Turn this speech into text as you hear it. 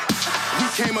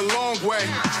came a long way.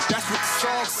 That's what the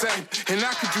song say. And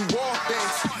I could do all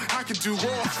things. I could do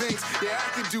all things. Yeah, I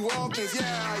could do all things.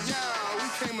 Yeah,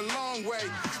 we came a long way.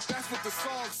 That's what the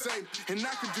song say. And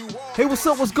I could do all. Hey, what's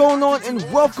up? What's going on? And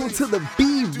welcome to the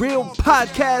Be Real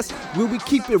podcast, where we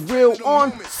keep it real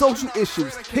on social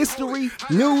issues, history,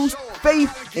 news,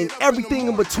 faith, and everything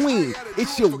in between.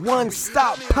 It's your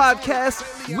one-stop podcast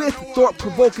with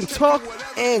thought-provoking talk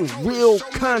and real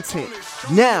content.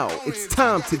 Now it's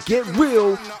time to get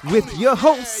real with your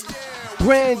host,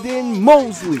 Brandon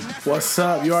Mosley. What's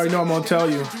up? You already know I'm gonna tell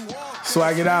you.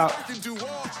 Swag it out.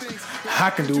 I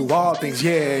can do all things,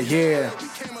 yeah.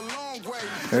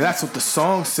 And that's what the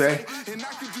song say.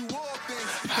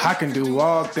 I can do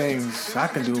all things. I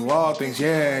can do all things,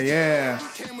 yeah.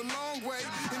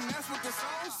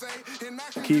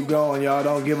 Keep going, y'all.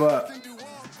 Don't give up.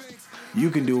 You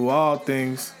can do all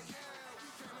things.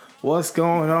 What's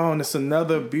going on? It's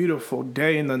another beautiful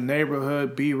day in the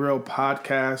neighborhood. Be Real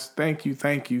podcast. Thank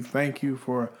you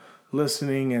for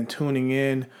listening and tuning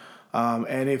in.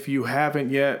 And if you haven't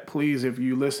yet, please, if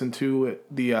you listen to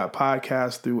the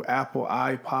podcast through Apple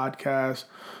iPodcasts,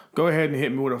 go ahead and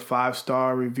hit me with a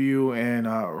 5-star review and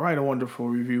write a wonderful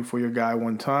review for your guy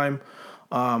one time.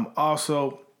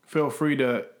 Also, feel free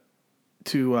to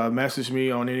message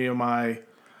me on any of my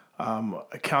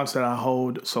accounts that I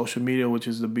hold, social media, which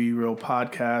is the Be Real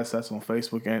podcast. That's on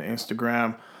Facebook and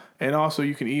Instagram. And also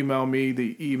you can email me.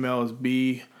 The email is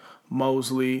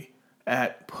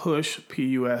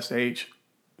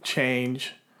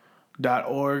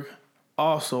bmosley@change.org.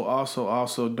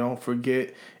 Also, don't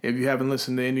forget, if you haven't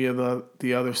listened to any of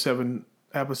the other 7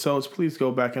 episodes, please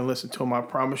go back and listen to them. I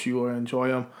promise you will enjoy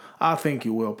them. I think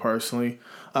you will personally.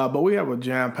 But we have a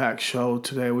jam-packed show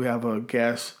today. We have a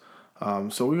guest.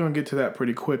 So we're going to get to that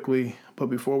pretty quickly. But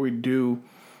before we do,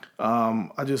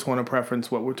 I just want to preference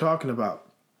what we're talking about.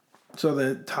 So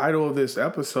the title of this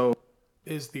episode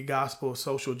is The Gospel of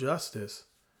Social Justice.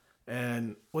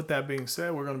 And with that being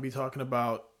said, we're going to be talking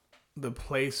about the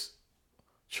place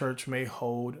church may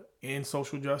hold in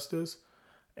social justice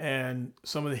and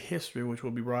some of the history which will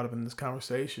be brought up in this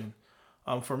conversation.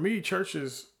 For me, church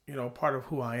is, part of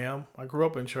who I am. I grew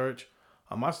up in church.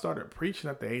 I started preaching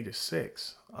at the age of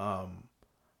 6. I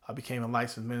became a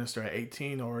licensed minister at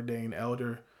 18, ordained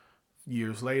elder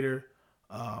years later.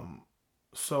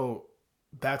 So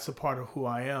that's a part of who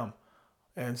I am.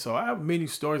 And so I have many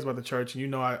stories about the church,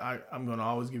 and I'm going to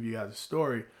always give you guys a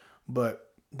story.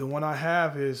 But the one I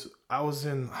have is I was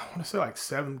in, I want to say like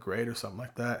 7th grade or something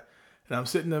like that. And I'm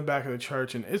sitting in the back of the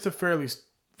church, and it's a fairly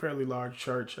large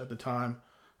church at the time.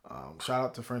 Shout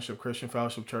out to Friendship Christian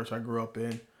Fellowship Church I grew up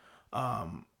in.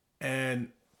 And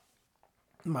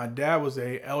my dad was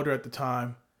a elder at the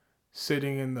time,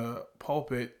 sitting in the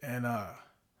pulpit, and I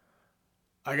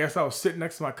guess I was sitting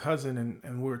next to my cousin,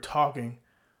 and we were talking,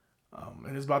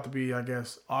 and it's about to be, I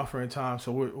guess, offering time,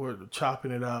 so we're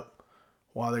chopping it up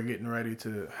while they're getting ready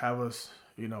to have us,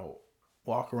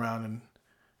 walk around and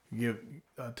give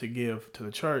to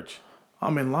the church.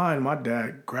 I'm in line, my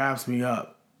dad grabs me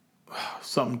up,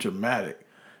 something dramatic,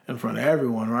 in front of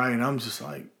everyone, right? And I'm just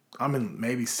like, I'm in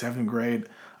maybe 7th grade.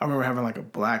 I remember having like a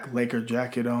black Laker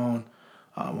jacket on,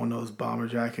 one of those bomber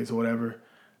jackets or whatever.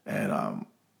 And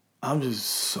I'm just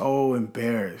so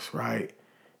embarrassed, right?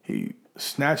 He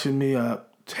snatches me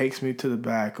up, takes me to the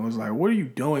back, and was like, "What are you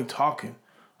doing talking?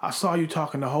 I saw you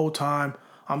talking the whole time.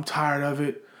 I'm tired of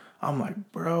it." I'm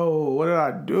like, "Bro, what did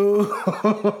I do?"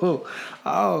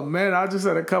 Oh, man, I just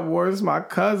said a couple words to my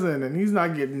cousin, and he's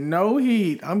not getting no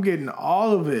heat. I'm getting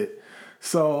all of it.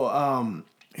 So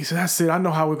he said, "That's it. I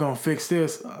know how we're going to fix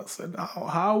this." I said,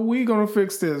 "How are we going to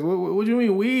fix this? What do you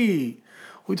mean we?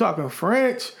 We talking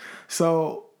French?"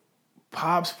 So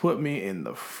Pops put me in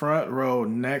the front row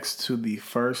next to the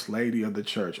first lady of the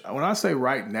church. When I say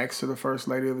right next to the first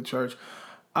lady of the church,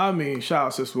 I mean, shout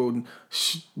out Sis Wooten,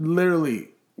 literally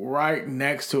right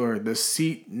next to her, the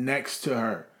seat next to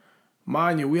her.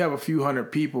 Mind you, we have a few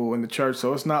hundred people in the church,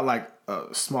 so it's not like a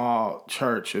small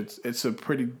church. It's a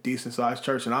pretty decent sized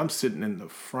church, and I'm sitting in the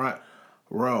front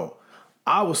row.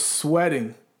 I was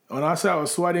sweating. When I say I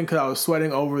was sweating, because I was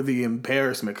sweating over the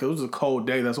embarrassment, because it was a cold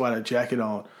day. That's why I had a jacket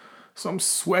on. So I'm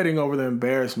sweating over the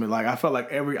embarrassment. Like, I felt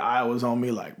like every eye was on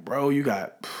me. Like, bro, you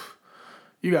got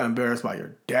embarrassed by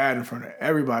your dad in front of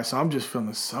everybody. So I'm just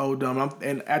feeling so dumb.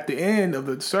 And at the end of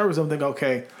the service, I'm thinking,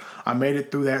 okay, I made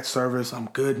it through that service. I'm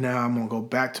good now. I'm going to go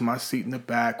back to my seat in the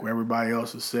back where everybody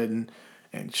else is sitting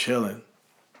and chilling.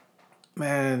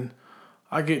 Man,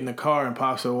 I get in the car and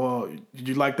Pop said, "Well, did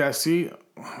you like that seat?"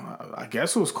 "I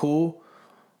guess it was cool.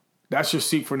 That's your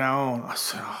seat for now on." I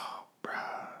said, "Oh,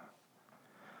 bruh."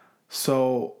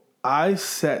 So I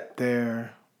sat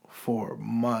there for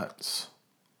months.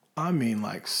 I mean,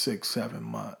 like 6-7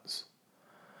 months.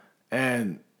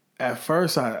 And at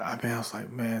first, I was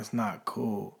like, man, it's not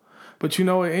cool. But it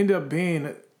ended up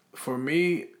being, for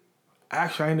me,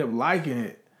 actually, I ended up liking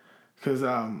it because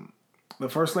the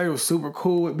first lady was super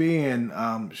cool with me,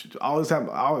 and she always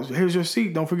here's your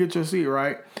seat, don't forget your seat,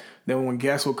 right? Then when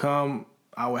guests would come,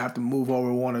 I would have to move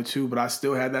over one or two, but I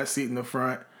still had that seat in the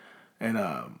front. And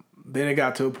then it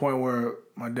got to a point where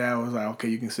my dad was like, okay,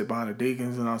 you can sit behind the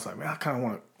deacons. And I was like, man, I kind of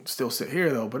want to still sit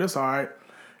here, though, but it's all right.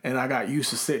 And I got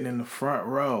used to sitting in the front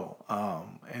row.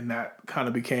 And that kind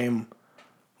of became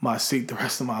my seat the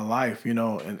rest of my life,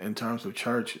 in terms of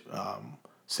church,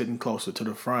 sitting closer to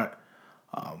the front.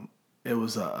 It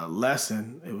was a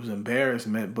lesson. It was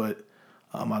embarrassment, but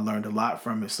I learned a lot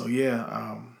from it. So,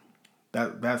 yeah,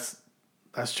 that's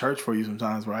church for you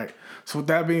sometimes, right? So with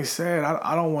that being said,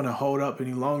 I don't want to hold up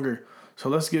any longer. So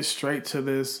let's get straight to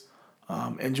this.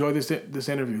 Enjoy this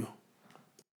interview.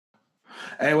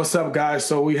 Hey, what's up, guys?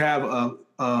 So we have an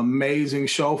amazing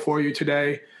show for you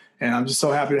today, and I'm just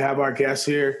so happy to have our guest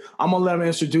here. I'm going to let him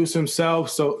introduce himself.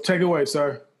 So take it away,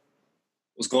 sir.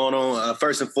 What's going on?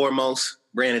 First and foremost,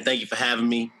 Brandon, thank you for having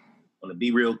me on the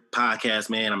Be Real podcast,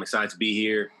 man. I'm excited to be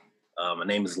here. My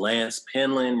name is Lance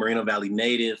Penland, Moreno Valley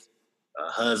native,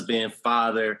 husband,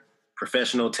 father,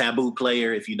 professional taboo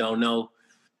player, if you don't know.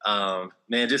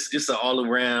 Man, just an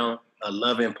all-around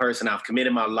loving person. I've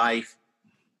committed my life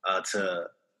to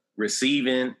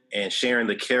receiving and sharing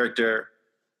the character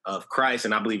of Christ,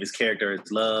 and I believe his character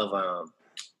is love.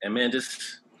 And man,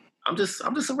 I'm just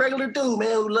a regular dude,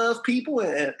 man, who loves people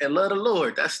and love the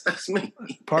Lord. That's me.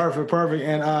 Perfect.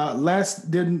 And Lance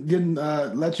didn't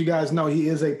let you guys know he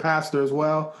is a pastor as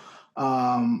well.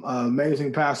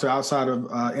 Amazing pastor outside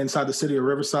of inside the city of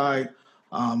Riverside.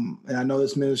 And I know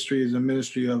this ministry is a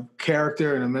ministry of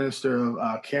character and a minister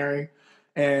of caring.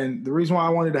 And the reason why I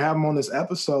wanted to have him on this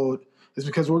episode is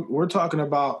because we're talking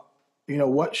about,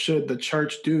 what should the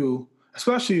church do,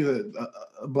 especially the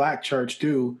Black church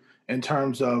do in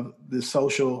terms of the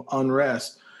social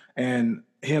unrest. And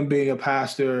him being a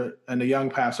pastor and a young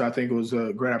pastor, I think it was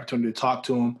a great opportunity to talk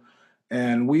to him.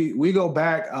 And we go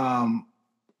back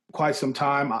quite some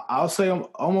time. I'll say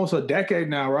almost a decade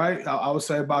now, right? I would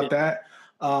say about that.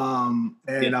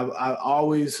 I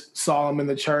always saw him in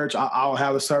the church. I'll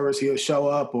have a service, he'll show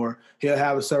up, or he'll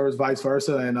have a service, vice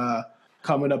versa, and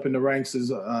coming up in the ranks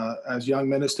as young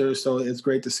ministers. So it's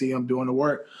great to see him doing the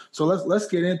work. So let's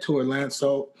get into it, Lance.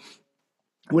 So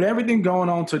with everything going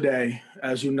on today,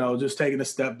 as you know, just taking a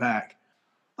step back,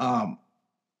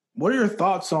 what are your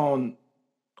thoughts on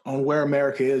where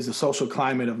America is, the social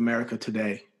climate of America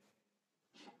today?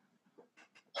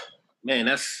 Man,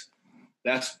 that's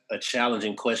a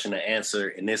challenging question to answer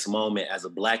in this moment as a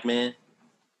Black man,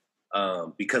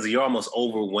 because you're almost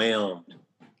overwhelmed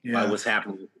by what's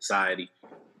happening in society.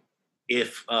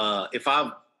 If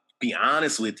I be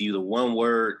honest with you, the one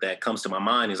word that comes to my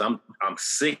mind is I'm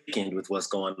sickened with what's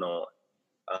going on.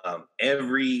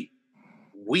 Every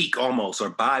week almost, or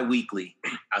bi-weekly,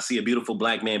 I see a beautiful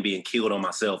Black man being killed on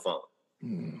my cell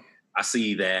phone. I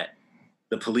see that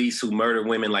the police who murder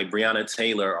women like Breonna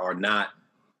Taylor are not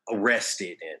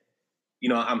arrested.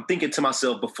 And, I'm thinking to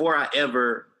myself, before I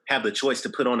ever have the choice to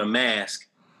put on a mask,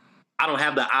 I don't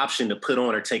have the option to put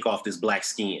on or take off this Black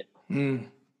skin. It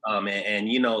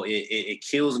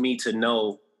kills me to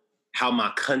know how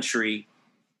my country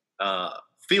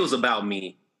feels about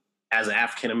me as an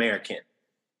African-American.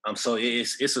 So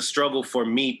it's a struggle for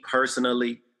me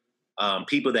personally.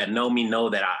 People that know me know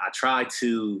that I try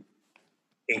to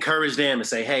encourage them and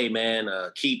say, hey, man,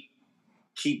 keep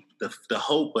the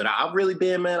hope. But I've really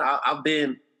been, man, I've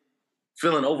been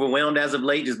feeling overwhelmed as of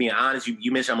late, just being honest.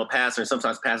 You mentioned I'm a pastor, and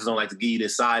sometimes pastors don't like to give you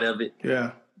this side of it.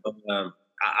 Yeah. But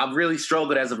I've really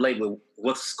struggled as of late with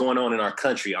what's going on in our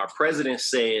country. Our president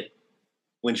said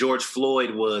when George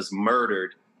Floyd was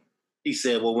murdered, he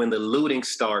said, well, when the looting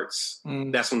starts,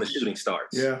 that's when the shooting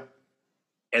starts. Yeah.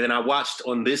 And then I watched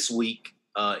on this week,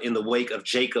 in the wake of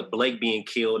Jacob Blake being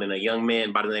killed and a young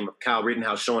man by the name of Kyle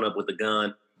Rittenhouse showing up with a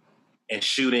gun and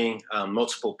shooting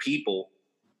multiple people,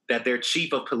 that their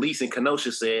chief of police in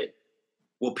Kenosha said,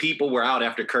 well, people were out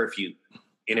after curfew.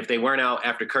 And if they weren't out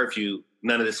after curfew,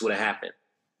 none of this would have happened.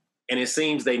 And it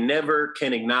seems they never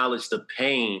can acknowledge the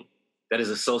pain that is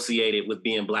associated with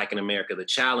being Black in America, the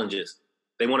challenges.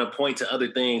 They want to point to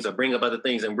other things or bring up other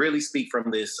things and really speak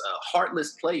from this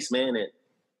heartless place, man. And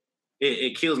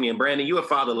it kills me. And Brandon, you're a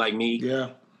father like me. Yeah.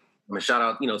 I mean, shout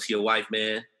out, to your wife,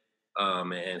 man.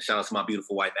 And shout out to my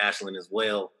beautiful wife, Ashlyn, as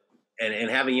well.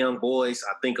 And having young boys,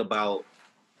 I think about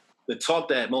the talk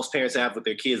that most parents have with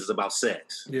their kids is about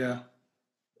sex. Yeah.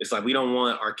 It's like we don't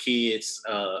want our kids,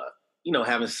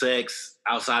 having sex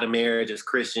outside of marriage as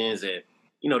Christians. And,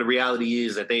 the reality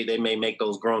is that they may make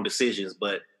those grown decisions.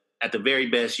 But at the very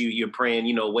best, you're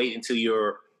praying, wait until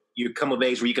you come of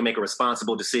age where you can make a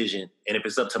responsible decision. And if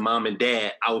it's up to mom and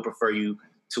dad, I would prefer you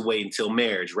to wait until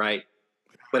marriage, right?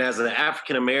 But as an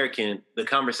African-American, the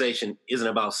conversation isn't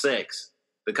about sex.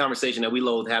 The conversation that we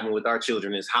loathe having with our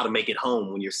children is how to make it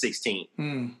home when you're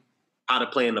 16, how to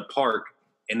play in the park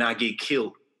and not get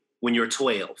killed when you're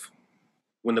 12.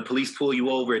 When the police pull you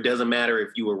over, it doesn't matter if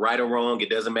you were right or wrong. It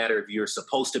doesn't matter if you're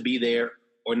supposed to be there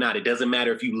or not. It doesn't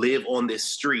matter if you live on this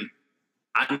street.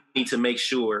 I need to make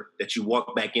sure that you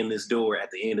walk back in this door at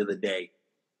the end of the day.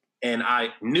 And I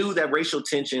knew that racial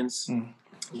tensions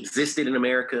existed in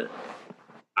America.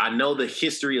 I know the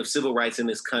history of civil rights in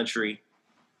this country,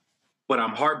 but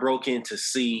I'm heartbroken to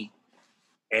see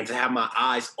and to have my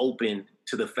eyes open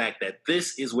to the fact that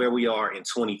this is where we are in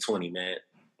 2020, man.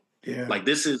 Yeah. Like,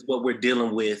 this is what we're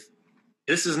dealing with.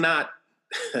 This is not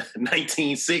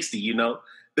 1960,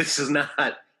 This is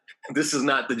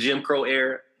not the Jim Crow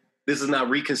era. This is not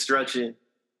Reconstruction.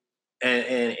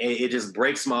 And it just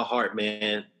breaks my heart,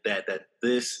 man, that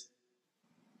this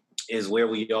is where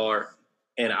we are.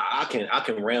 And I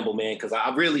can ramble, man, because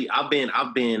I've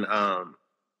been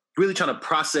really trying to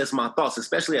process my thoughts,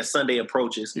 especially as Sunday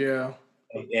approaches. Yeah.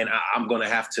 And I'm going to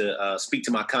have to speak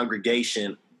to my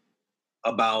congregation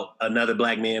about another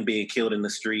Black man being killed in the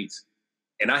streets.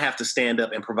 And I have to stand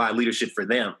up and provide leadership for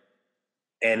them.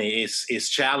 And it's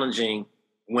challenging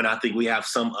when I think we have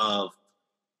some of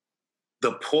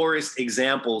the poorest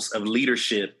examples of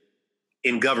leadership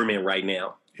in government right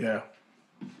now. Yeah.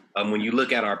 When you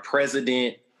look at our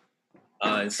president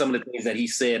and some of the things that he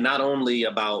said, not only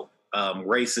about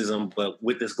racism, but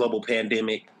with this global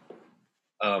pandemic,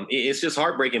 it's just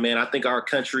heartbreaking, man. I think our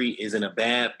country is in a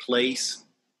bad place.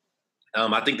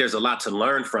 I think there's a lot to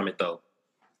learn from it, though.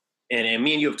 And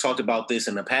me and you have talked about this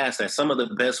in the past, that some of the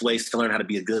best ways to learn how to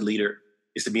be a good leader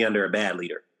is to be under a bad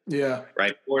leader. Yeah.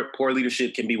 Right? Poor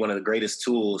leadership can be one of the greatest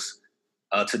tools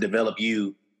to develop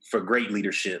you for great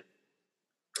leadership.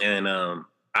 And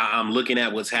I'm looking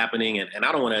at what's happening, and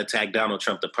I don't want to attack Donald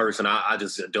Trump, the person. I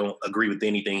just don't agree with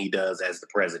anything he does as the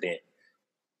president.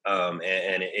 And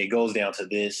it goes down to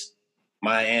this.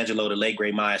 Maya Angelou, the late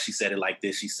great Maya, she said it like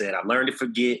this. She said, I learned to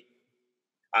forget.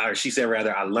 Or she said,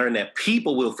 rather, I learned that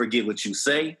people will forget what you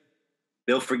say.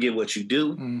 They'll forget what you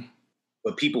do.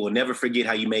 But people will never forget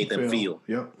how you made them feel.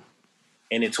 Yep.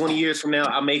 And in 20 years from now,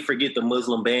 I may forget the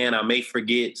Muslim ban. I may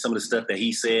forget some of the stuff that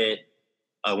he said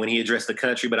when he addressed the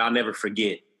country, but I'll never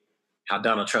forget how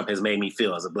Donald Trump has made me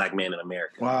feel as a Black man in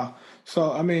America. Wow.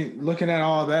 So, I mean, looking at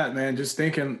all that, man, just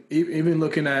thinking, even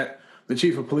looking at the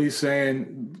chief of police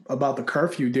saying about the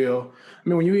curfew deal, I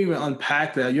mean, when you even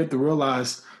unpack that, you have to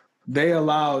realize they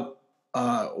allowed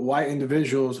white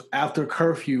individuals after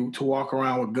curfew to walk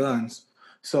around with guns.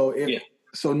 So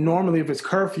so normally if it's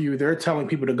curfew, they're telling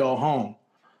people to go home.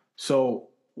 So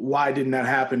why didn't that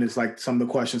happen is like some of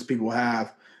the questions people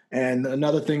have. And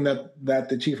another thing that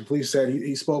the chief of police said,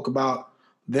 he spoke about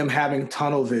them having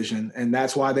tunnel vision, and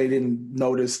that's why they didn't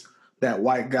notice that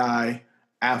white guy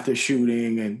after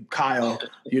shooting, and Kyle,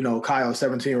 Kyle,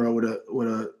 17-year-old with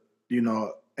a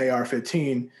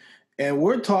AR-15. And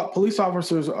we're taught police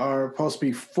officers are supposed to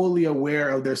be fully aware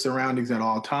of their surroundings at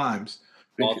all times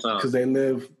because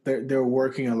they're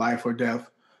working a life or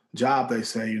death job, they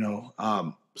say,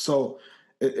 So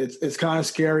it's kind of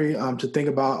scary to think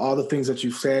about all the things that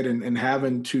you've said, and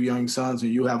having two young sons,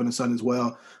 and you having a son as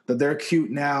well, that they're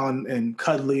cute now and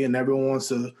cuddly and everyone wants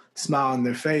to smile in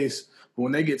their face. But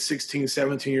when they get 16,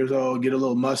 17 years old, get a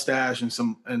little mustache and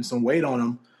some weight on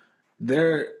them,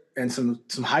 and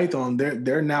some height on them,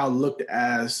 they're now looked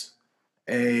as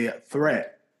a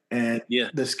threat. And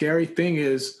the scary thing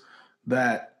is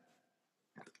that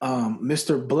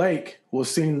Mr. Blake was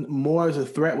seen more as a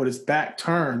threat with his back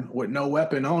turned with no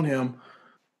weapon on him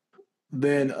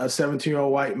than a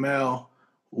 17-year-old white male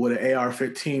with an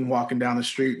AR-15 walking down the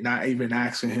street, not even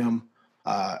asking him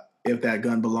if that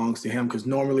gun belongs to him. Because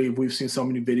normally we've seen so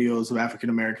many videos of African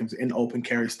Americans in open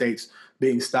carry states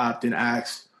being stopped and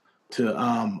asked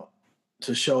to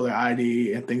show their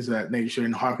ID and things of that nature.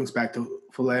 And harkens back to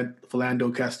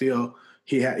Philando Castillo.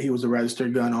 He was a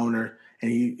registered gun owner,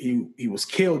 and he was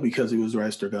killed because he was a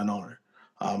registered gun owner.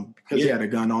 Because he had a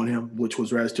gun on him, which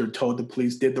was registered, told the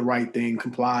police, did the right thing,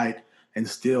 complied, and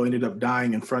still ended up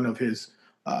dying in front of his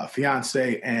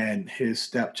fiance and his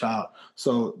stepchild.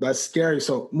 So that's scary.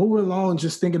 So moving along,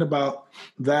 just thinking about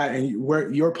that and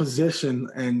where your position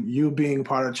and you being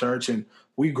part of church, and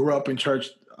we grew up in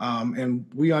church And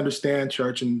we understand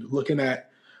church and looking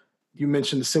at, you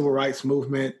mentioned the civil rights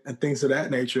movement and things of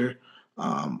that nature.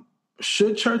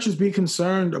 Should churches be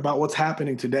concerned about what's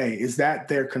happening today? Is that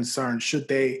their concern? Should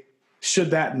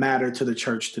that matter to the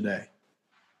church today?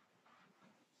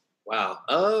 Wow.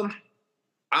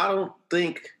 I don't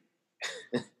think,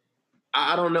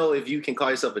 I don't know if you can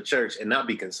call yourself a church and not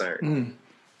be concerned.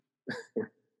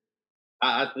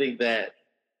 I think that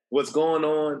what's going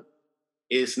on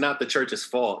is not the church's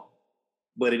fault,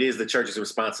 but it is the church's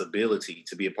responsibility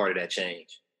to be a part of that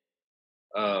change.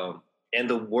 And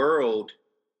the world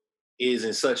is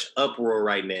in such uproar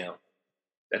right now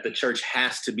that the church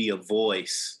has to be a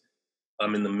voice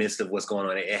in the midst of what's going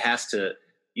on. It has to,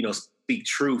 speak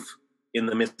truth in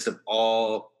the midst of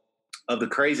all of the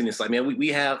craziness. Like, man, we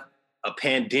have a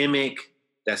pandemic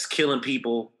that's killing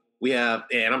people. We have,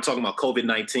 and I'm talking about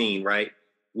COVID-19, right?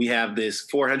 We have this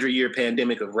 400-year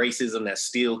pandemic of racism that's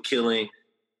still killing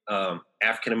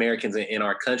African Americans in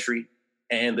our country.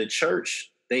 And the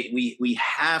church, we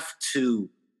have to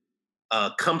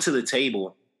come to the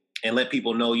table and let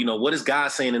people know, what is God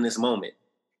saying in this moment?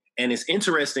 And it's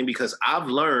interesting because I've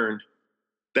learned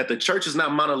that the church is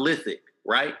not monolithic,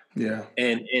 right? Yeah.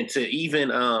 And to even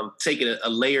take it a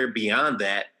layer beyond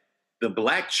that, the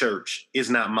Black church is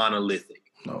not monolithic.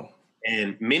 No.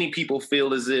 And many people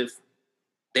feel as if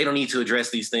they don't need to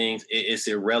address these things. It's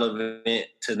irrelevant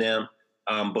to them.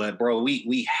 But bro,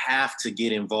 we have to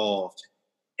get involved.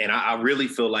 And I really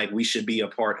feel like we should be a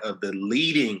part of the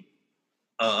leading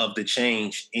of the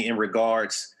change in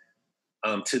regards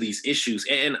to these issues.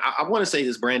 And I want to say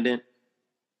this, Brandon,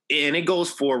 and it goes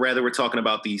for whether we're talking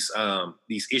about these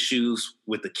issues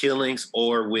with the killings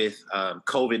or with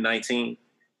COVID-19,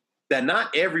 that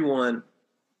not everyone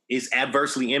is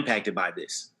adversely impacted by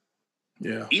this.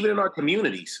 Yeah. Even in our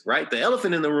communities, right? The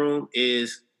elephant in the room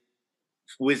is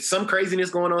with some craziness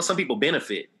going on, some people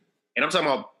benefit. And I'm talking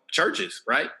about churches,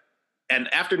 right?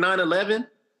 And after 9/11,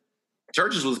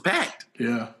 churches was packed.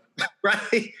 Yeah.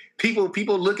 Right? People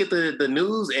look at the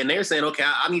news and they're saying, okay,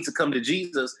 I need to come to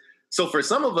Jesus. So for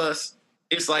some of us,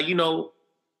 it's like,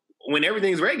 when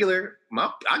everything's regular,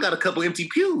 I got a couple empty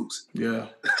pews. Yeah.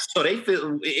 So they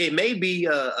feel it may be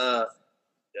a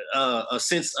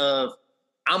sense of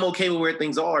I'm okay with where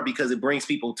things are because it brings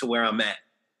people to where I'm at.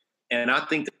 And I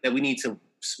think that we need to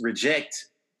reject.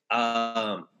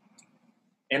 And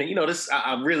this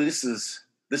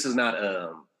is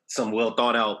not some well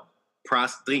thought out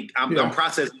process. I'm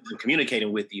processing and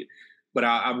communicating with you, but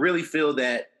I really feel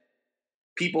that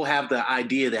people have the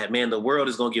idea that, man, the world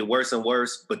is going to get worse and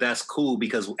worse, but that's cool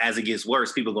because as it gets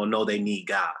worse, people are going to know they need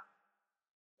God.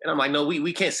 And I'm like, no,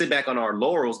 we can't sit back on our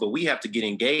laurels, but we have to get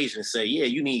engaged and say, yeah,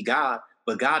 you need God,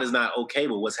 but God is not okay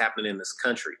with what's happening in this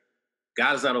country.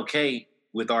 God is not okay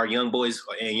with our young boys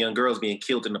and young girls being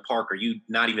killed in the park, or you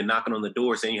not even knocking on the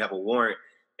door saying you have a warrant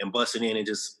and busting in and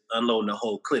just unloading the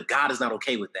whole clip. God is not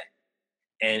okay with that.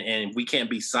 And we can't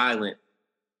be silent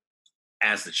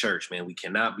as the church, man. We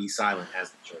cannot be silent as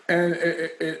the church. And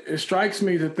it strikes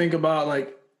me to think about,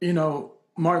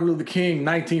 Martin Luther King,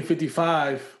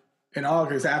 1955 in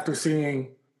August, after seeing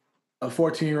a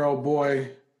 14-year-old boy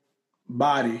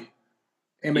body,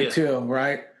 Emmett Till,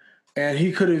 right? And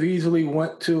he could have easily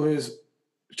went to his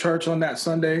church on that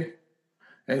Sunday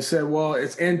and said, well,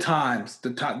 it's end times.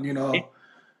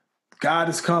 God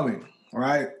is coming,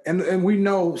 right? And we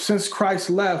know since Christ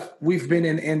left, we've been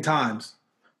in end times.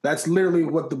 That's literally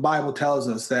what the Bible tells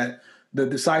us, that the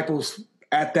disciples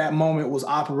at that moment was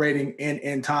operating in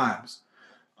end times,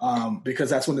 because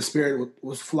that's when the Spirit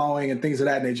was flowing and things of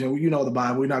that nature. The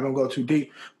Bible. We're not going to go too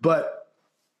deep. But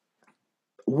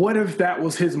what if that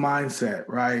was his mindset,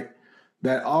 right?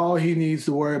 That all he needs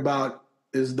to worry about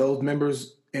is those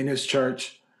members in his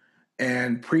church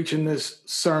and preaching this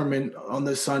sermon on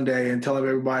this Sunday and telling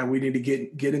everybody we need to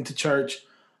get into church,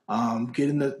 get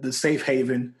in the safe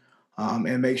haven,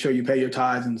 and make sure you pay your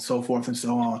tithes and so forth and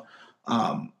so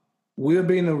on. We'll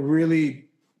be in a really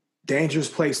dangerous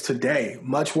place today,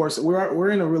 much worse.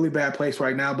 We're in a really bad place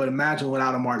right now, but imagine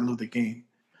without a Martin Luther King.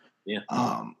 Yeah.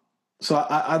 So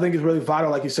I think it's really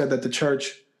vital, like you said, that the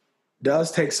church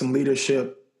does take some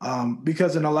leadership,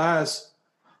 because in the last,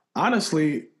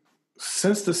 honestly,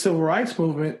 since the civil rights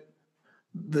movement,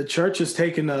 the church has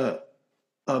taken a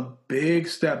big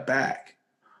step back.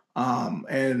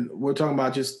 And we're talking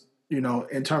about just,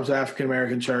 in terms of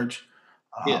African-American church.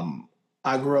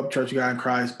 I grew up Church of God in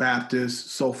Christ,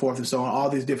 Baptist, so forth and so on. All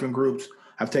these different groups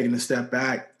have taken a step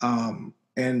back,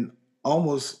 and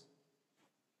almost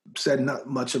said not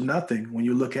much of nothing when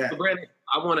you look at. But Brandon,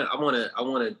 I want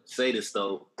to say this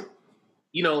though.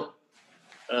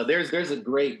 There's a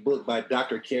great book by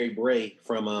Dr. Carrie Bray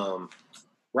from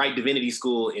Wright Divinity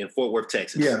School in Fort Worth,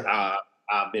 Texas. Yeah.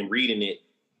 I've been reading it,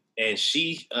 and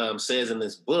she says in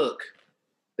this book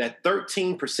that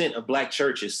 13% of Black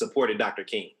churches supported Dr.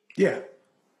 King. Yeah.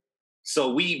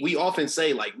 So we often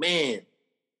say, like, man,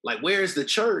 like, where's the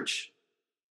church?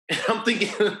 And I'm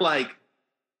thinking, like,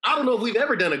 I don't know if we've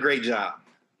ever done a great job.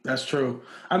 That's true.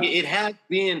 It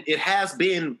has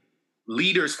been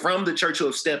leaders from the church who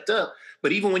have stepped up.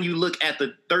 But even when you look at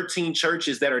the 13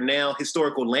 churches that are now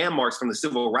historical landmarks from the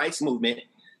civil rights movement,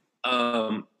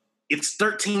 it's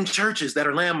 13 churches that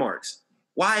are landmarks.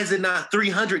 Why is it not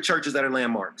 300 churches that are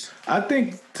landmarks? I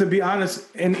think, to be honest,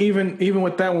 and even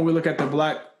with that, when we look at the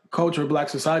Black culture, Black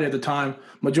society at the time,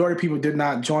 majority of people did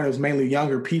not join. It was mainly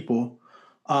younger people.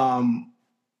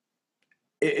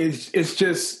 It's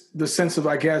just the sense of,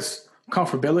 I guess,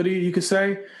 comfortability, you could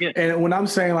say. Yeah. And when I'm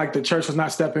saying like the church was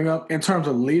not stepping up in terms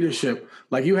of leadership,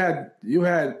 like you had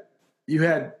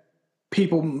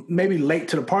people maybe late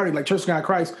to the party. Like Church of God in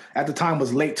Christ at the time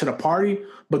was late to the party,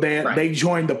 but they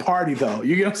joined the party though.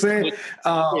 You get what I'm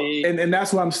saying? And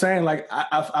that's what I'm saying. Like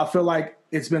I feel like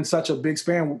it's been such a big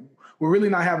span. We're really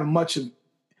not having much of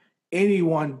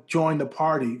anyone join the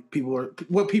party.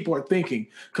 What people are thinking.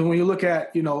 Because when you look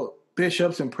at,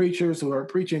 bishops and preachers who are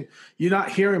preaching, you're not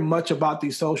hearing much about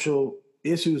these social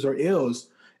issues or ills.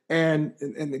 And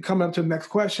coming up to the next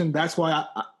question, that's why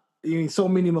so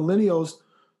many millennials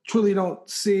truly don't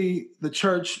see the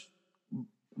church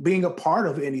being a part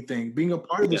of anything, being a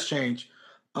part of this change.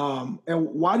 And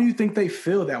why do you think they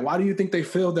feel that? Why do you think they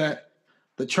feel that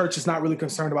the church is not really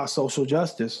concerned about social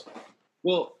justice?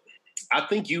 Well, I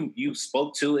think you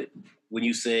spoke to it when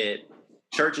you said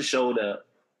churches showed up,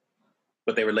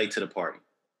 but they were late to the party.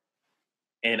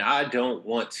 And I don't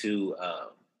want to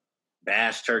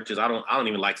bash churches. I don't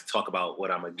even like to talk about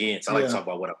what I'm against. I like to talk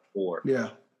about what I'm for. Yeah.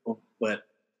 But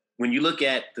when you look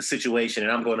at the situation,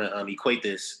 and I'm going to equate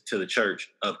this to the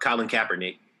church of Colin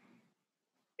Kaepernick,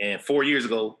 and 4 years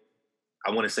ago, I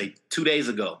want to say 2 days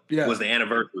ago, was the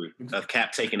anniversary of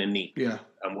Cap taking a knee. Yeah.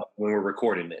 When we're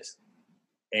recording this.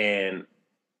 And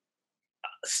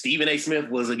Stephen A. Smith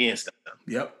was against him.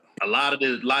 Yep. A lot of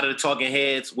the talking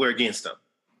heads were against him.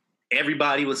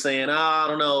 Everybody was saying, I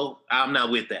don't know, I'm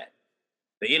not with that.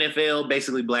 The NFL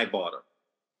basically blackballed him.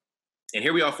 And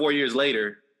here we are 4 years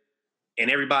later,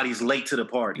 and everybody's late to the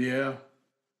party. Yeah.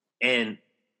 And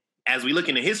as we look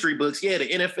in the history books, the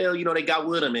NFL, they got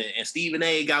with him, and Stephen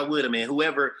A. got with him, and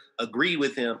whoever agreed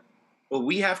with him. But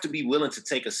we have to be willing to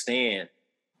take a stand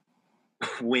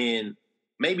when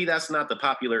maybe that's not the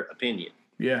popular opinion.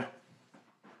 Yeah.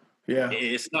 Yeah.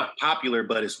 It's not popular,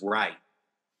 but it's right.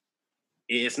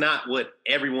 It's not what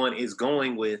everyone is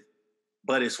going with,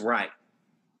 but it's right.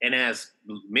 And as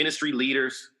ministry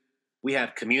leaders, we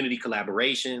have community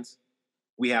collaborations.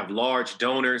 We have large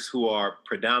donors who are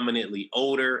predominantly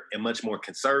older and much more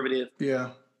conservative.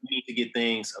 Yeah. We need to get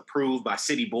things approved by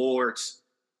city boards,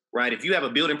 right? If you have a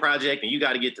building project and you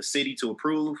got to get the city to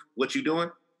approve what you're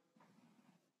doing,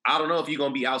 I don't know if you're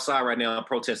going to be outside right now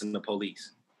protesting the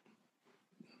police.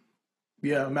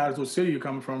 Yeah, it matters what city you're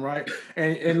coming from, right?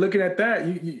 And looking at that,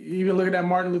 you even look at that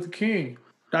Martin Luther King,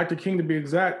 Dr. King to be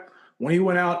exact, when he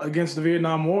went out against the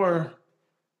Vietnam War,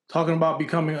 talking about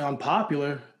becoming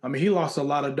unpopular, I mean, he lost a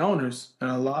lot of donors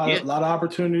and a lot of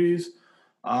opportunities.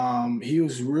 He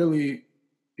was really,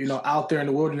 out there in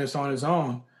the wilderness on his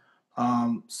own.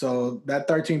 So that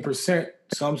 13%,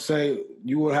 some say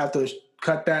you would have to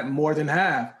cut that more than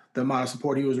half the amount of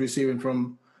support he was receiving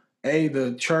from A,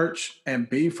 the church, and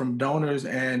B, from donors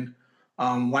and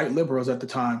white liberals at the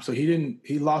time. So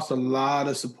he lost a lot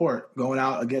of support going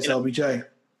out against LBJ.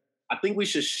 I think we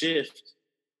should shift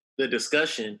the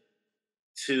discussion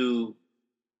to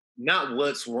not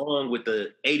what's wrong with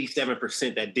the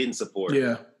 87% that didn't support.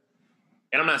 Yeah.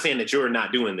 And I'm not saying that you're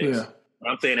not doing this. Yeah. But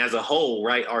I'm saying as a whole,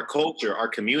 right, our culture, our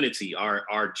community,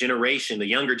 our generation, the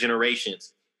younger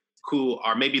generations who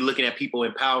are maybe looking at people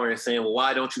in power and saying, well,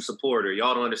 why don't you support her?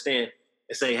 Y'all don't understand.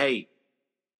 And say, hey,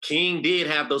 King did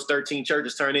have those 13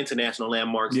 churches turn into national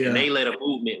landmarks, and they led a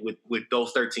movement with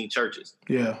those 13 churches.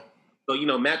 Yeah.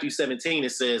 So, Matthew 17,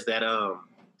 it says that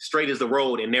straight is the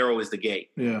road and narrow is the gate.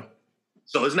 Yeah.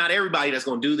 So it's not everybody that's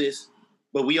going to do this,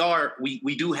 but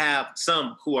we do have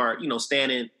some who are,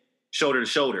 standing shoulder to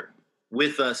shoulder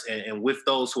with us and with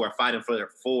those who are fighting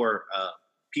for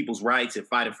people's rights and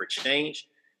fighting for change.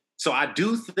 So I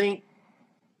do think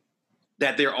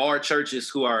that there are churches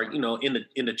who are, in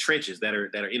the trenches that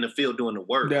are in the field doing the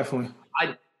work. Definitely.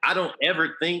 I don't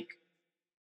ever think,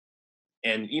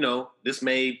 and this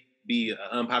may be an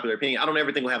unpopular opinion, I don't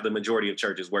ever think we'll have the majority of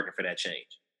churches working for that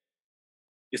change.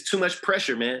 It's too much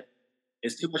pressure, man.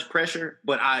 It's too much pressure.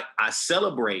 But I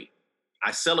celebrate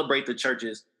the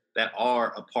churches that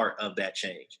are a part of that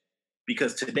change.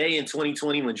 Because today in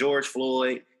 2020, when George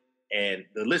Floyd and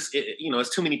the list,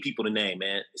 it's too many people to name,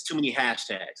 man. It's too many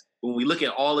hashtags. When we look at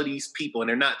all of these people, and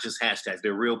they're not just hashtags,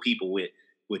 they're real people with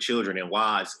children and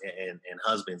wives and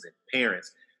husbands and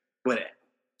parents. But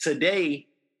today,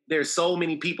 there's so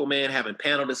many people, man, having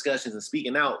panel discussions and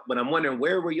speaking out. But I'm wondering,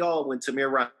 where were y'all when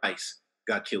Tamir Rice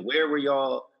got killed? Where were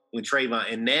y'all when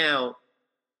Trayvon? And now,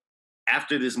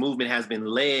 after this movement has been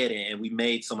led and we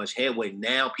made so much headway,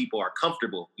 now people are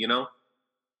comfortable,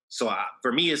 So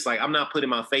for me, it's like I'm not putting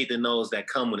my faith in those that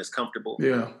come when it's comfortable.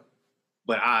 Yeah.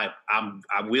 But I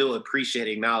will appreciate,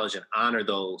 acknowledge, and honor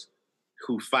those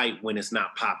who fight when it's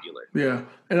not popular. Yeah.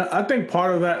 And I think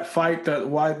part of that fight, that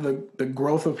why the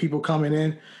growth of people coming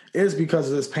in is because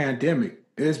of this pandemic.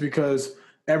 It is because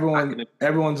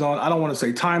everyone's on, I don't want to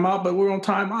say timeout, but we're on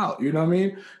timeout. You know what I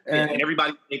mean? And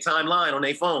everybody a timeline on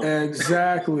their phone.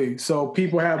 Exactly. So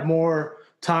people have more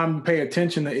time to pay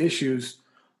attention to issues.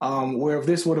 Where if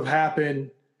this would have happened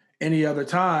any other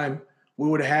time, we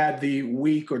would have had the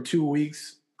week or 2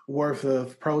 weeks worth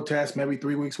of protests, maybe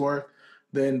 3 weeks worth,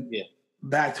 then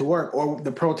back to work. Or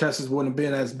the protests wouldn't have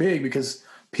been as big because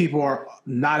people are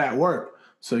not at work.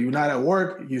 So you're not at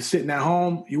work, you're sitting at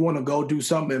home, you want to go do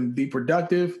something and be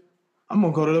productive, I'm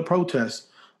going to go to the protest.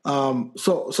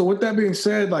 So with that being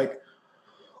said, like,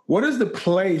 what is the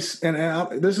place, and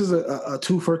this is a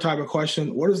twofer type of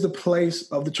question, what is the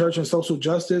place of the church in social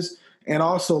justice? And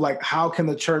also, like, how can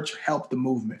the church help the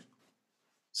movement?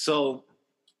 So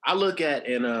I look at,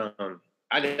 and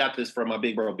I got this from my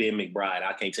big bro, Ben McBride.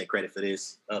 I can't take credit for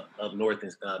this, up north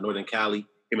in Northern Cali.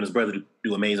 Him and his brother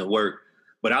do amazing work.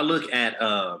 But I look at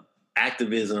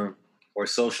activism or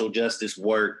social justice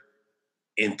work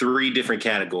in 3 different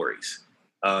categories.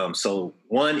 So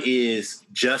one is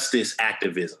justice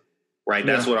activism, right?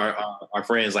 That's what our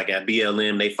friends like at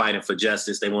BLM, they fighting for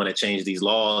justice. They want to change these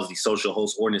laws, these social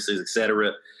host ordinances, et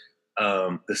cetera.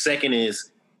 The second is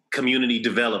community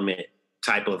development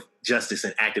type of justice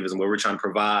and activism, where we're trying to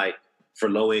provide for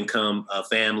low-income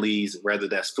families, whether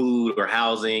that's food or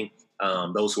housing,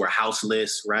 those who are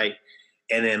houseless, right?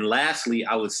 And then lastly,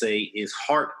 I would say is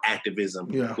heart activism,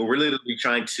 where we're literally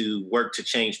trying to work to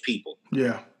change people.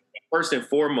 Yeah. First and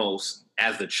foremost,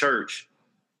 as the church,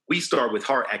 we start with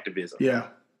heart activism. Yeah.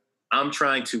 I'm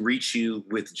trying to reach you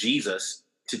with Jesus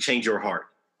to change your heart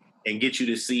and get you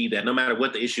to see that no matter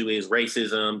what the issue is,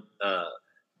 racism,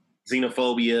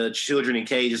 xenophobia, children in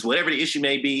cages, whatever the issue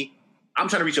may be, I'm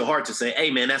trying to reach your heart to say,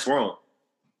 hey, man, that's wrong,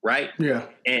 right? Yeah.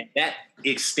 And that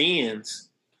extends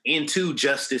into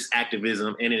justice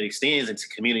activism, and it extends into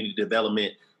community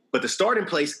development. But the starting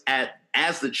place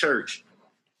as the church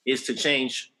is to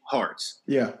change hearts.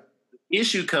 Yeah. The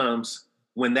issue comes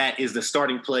when that is the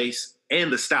starting place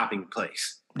and the stopping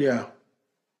place. Yeah.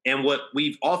 And what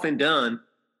we've often done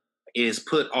is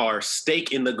put our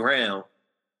stake in the ground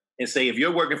and say, if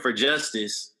you're working for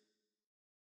justice,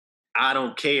 I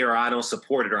don't care, or I don't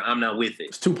support it, or I'm not with it.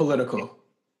 It's too political.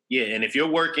 Yeah, and if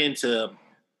you're working to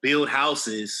build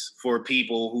houses for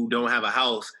people who don't have a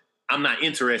house, I'm not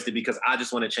interested because I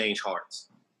just want to change hearts.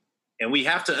 And we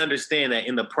have to understand that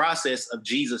in the process of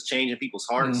Jesus changing people's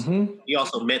hearts, he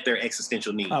also met their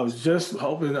existential needs. I was just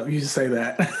hoping that you'd say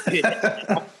that.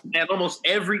 At almost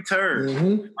every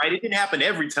turn, right? It didn't happen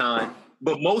every time,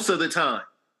 but most of the time,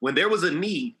 when there was a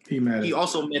need, he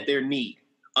also met their need.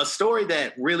 A story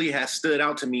that really has stood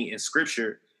out to me in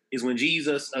scripture is when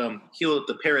Jesus healed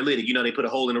the paralytic. You know, they put a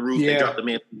hole in the roof, they dropped the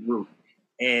man through the roof.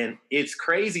 And it's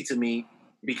crazy to me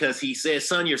because he said,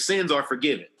 son, your sins are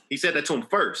forgiven. He said that to him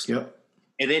first. Yep.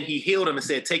 And then he healed him and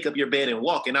said, take up your bed and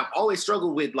walk. And I've always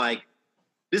struggled with, like,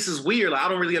 this is weird. Like, I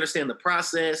don't really understand the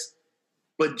process.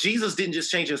 But Jesus didn't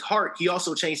just change his heart. He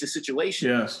also changed his situation.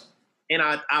 Yes. And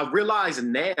I realize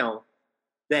now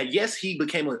that, yes, he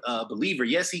became a believer.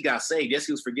 Yes, he got saved. Yes,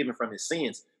 he was forgiven from his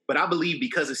sins. But I believe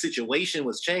because his situation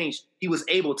was changed, he was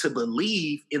able to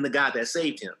believe in the God that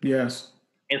saved him. Yes.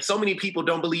 And so many people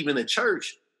don't believe in the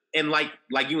church. And like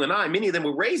you and I, many of them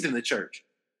were raised in the church.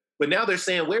 But now they're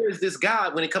saying, where is this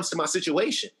God when it comes to my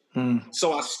situation?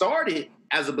 So I started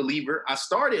as a believer. I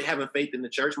started having faith in the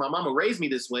church. My mama raised me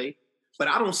this way. But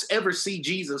I don't ever see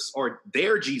Jesus or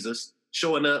their Jesus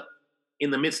showing up in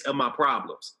the midst of my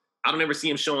problems. I don't ever see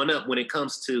him showing up when it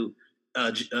comes to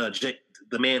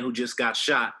the man who just got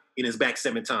shot in his back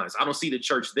 7 times. I don't see the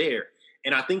church there.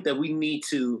 And I think that we need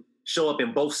to show up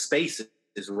in both spaces,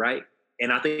 right?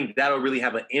 And I think that'll really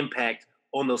have an impact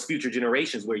on those future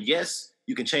generations where, yes,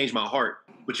 you can change my heart,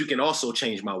 but you can also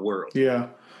change my world. Yeah.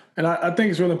 And I think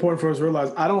it's really important for us to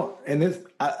realize I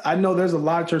know there's a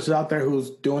lot of churches out there who's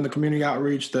doing the community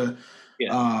outreach,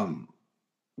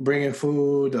 bringing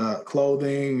food,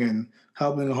 clothing, and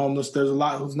helping the homeless. There's a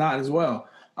lot who's not as well.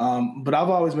 But I've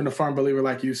always been a firm believer,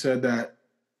 like you said, that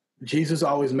Jesus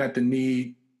always met the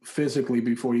need physically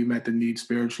before he met the need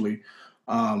spiritually.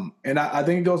 And I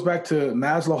think it goes back to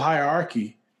Maslow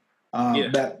hierarchy,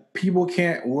 that people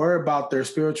can't worry about their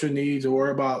spiritual needs or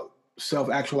worry about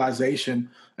self-actualization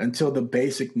until the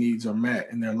basic needs are met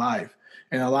in their life.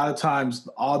 And a lot of times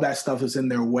all that stuff is in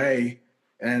their way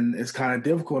and it's kind of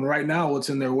difficult. And right now what's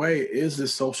in their way is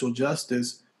this social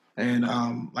justice. And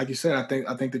like you said, I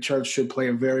think the church should play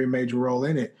a very major role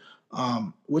in it.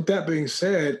 With that being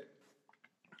said,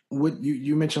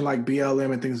 you mentioned like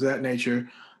BLM and things of that nature.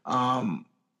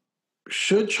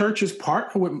 Should churches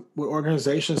partner with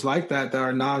organizations like that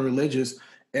are non-religious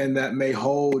and that may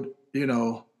hold,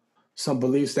 some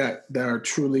beliefs that are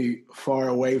truly far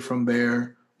away from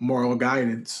their moral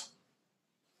guidance?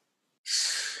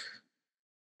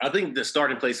 I think the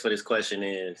starting place for this question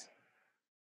is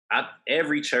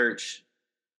every church,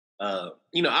 I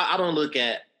don't look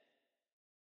at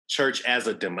church as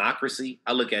a democracy.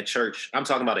 I look at church, I'm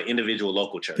talking about an individual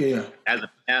local church. Yeah. As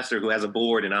a pastor who has a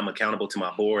board and I'm accountable to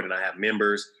my board and I have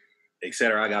members, et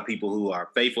cetera. I got people who are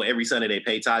faithful every Sunday. They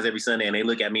pay tithes every Sunday and they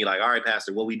look at me like, all right,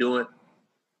 pastor, what we doing?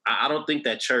 I don't think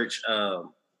that church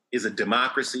is a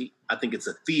democracy. I think it's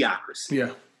a theocracy.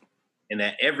 Yeah. And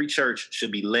that every church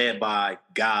should be led by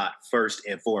God first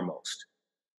and foremost.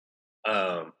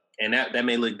 And that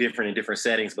may look different in different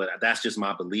settings, but that's just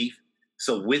my belief.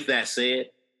 So with that said,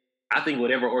 I think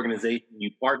whatever organization you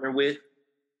partner with,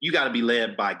 you got to be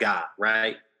led by God,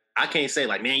 right? I can't say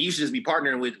like, man, you should just be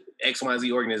partnering with X, Y,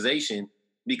 Z organization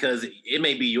because it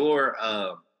may be your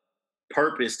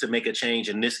purpose to make a change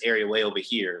in this area way over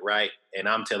here, right? And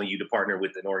I'm telling you to partner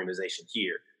with an organization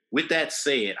here. With that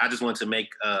said, I just want to make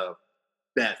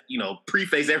that,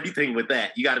 preface everything with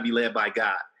that. You got to be led by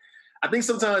God. I think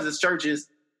sometimes as churches,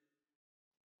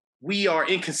 we are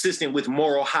inconsistent with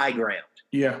moral high ground.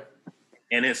 Yeah.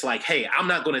 And it's like, hey, I'm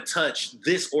not going to touch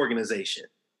this organization,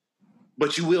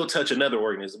 but you will touch another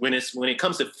organization. When it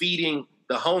comes to feeding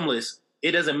the homeless,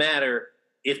 it doesn't matter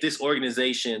if this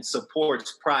organization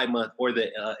supports Pride Month or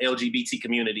the LGBT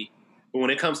community. But when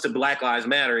it comes to Black Lives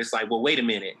Matter, it's like, well, wait a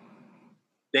minute.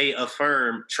 They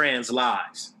affirm trans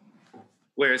lives.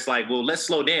 Where it's like, well, let's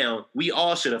slow down. We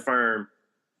all should affirm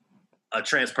a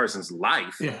trans person's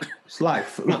life. Yeah, it's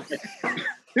life.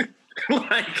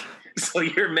 So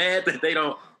you're mad that they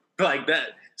don't like that.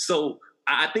 So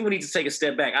I think we need to take a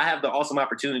step back. I have the awesome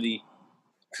opportunity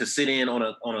to sit in on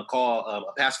a call.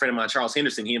 A pastor friend of mine, Charles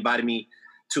Henderson, he invited me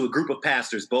to a group of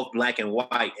pastors, both Black and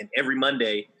white. And every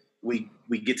Monday we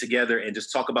get together and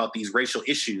just talk about these racial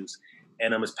issues.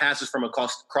 And as pastors from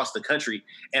across the country.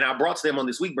 And I brought to them on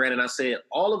this week, Brandon, I said,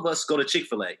 all of us go to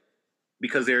Chick-fil-A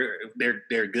because they're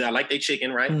good. I like their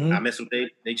chicken, right? Mm-hmm. I mess with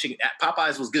they chicken.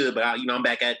 Popeyes was good, but I'm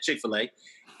back at Chick-fil-A.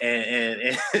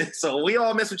 And so we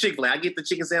all mess with Chick-fil-A. I get the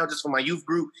chicken sandwiches for my youth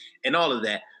group and all of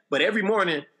that. But every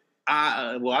morning,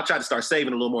 I try to start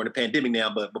saving a little more in the pandemic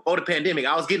now. But before the pandemic,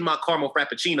 I was getting my caramel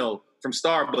frappuccino from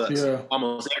Starbucks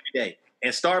almost every day.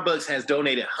 And Starbucks has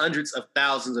donated hundreds of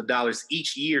thousands of dollars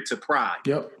each year to Pride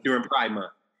during Pride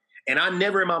Month. And I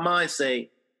never in my mind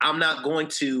say, I'm not going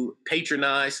to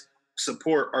patronize,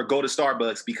 support, or go to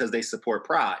Starbucks because they support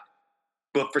Pride.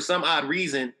 But for some odd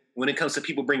reason, when it comes to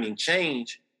people bringing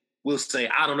change, we'll say,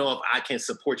 I don't know if I can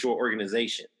support your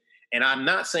organization. And I'm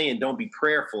not saying don't be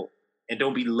prayerful and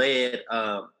don't be led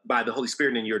by the Holy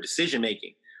Spirit in your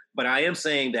decision-making. But I am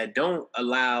saying that don't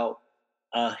allow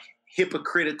a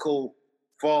hypocritical,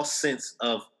 false sense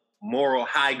of moral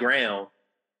high ground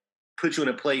put you in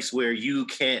a place where you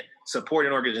can't support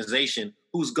an organization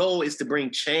whose goal is to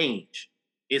bring change.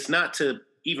 It's not to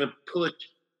even put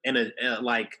in a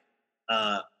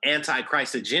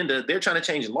anti-Christ agenda. They're trying to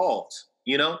change laws,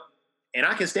 And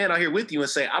I can stand out here with you and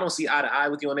say, I don't see eye to eye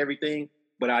with you on everything,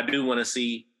 but I do want to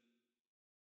see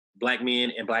Black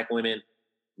men and Black women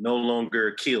no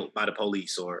longer killed by the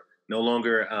police or no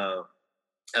longer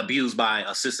abused by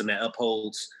a system that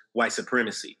upholds white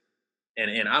supremacy.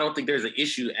 And I don't think there's an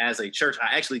issue as a church.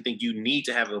 I actually think you need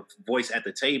to have a voice at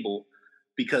the table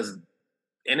because,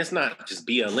 and it's not just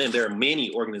BLM, there are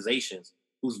many organizations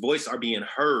whose voice are being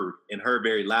heard and heard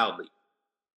very loudly.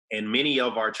 And many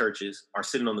of our churches are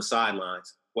sitting on the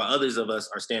sidelines while others of us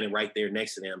are standing right there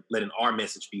next to them, letting our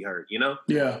message be heard,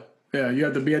 Yeah. You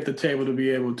have to be at the table to be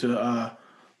able to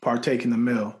partake in the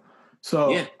meal.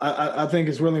 So I think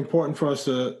it's really important for us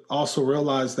to also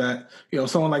realize that,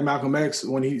 someone like Malcolm X,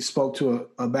 when he spoke to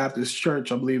a Baptist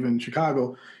church, I believe in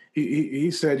Chicago, he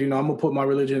said, I'm gonna put my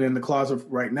religion in the closet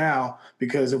right now,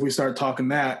 because if we start talking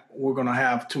that, we're gonna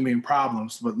have too many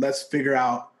problems. But let's figure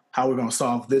out how we're gonna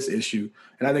solve this issue.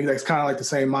 And I think that's kind of like the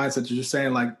same mindset you're just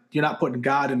saying. Like, you're not putting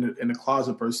God in the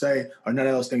closet per se, or none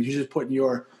of those things. You're just putting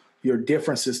your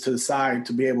differences to the side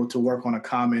to be able to work on a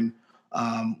common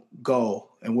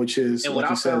goal, and which is, like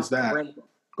you said, is that.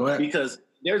 Go ahead. Because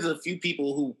there's a few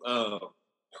people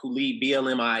who lead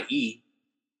BLM-IE,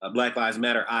 Black Lives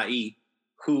Matter IE,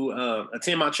 who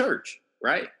attend my church,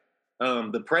 right?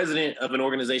 The president of an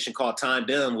organization called Time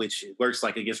Dumb, which works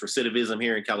like against recidivism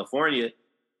here in California,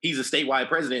 he's a statewide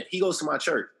president. He goes to my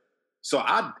church. So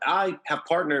I have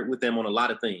partnered with them on a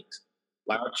lot of things.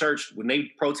 Like our church, when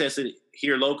they protested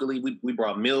here locally, we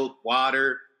brought milk,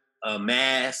 water,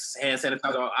 masks, hand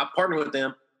sanitizer. I partnered with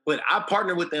them, but I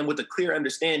partnered with them with a clear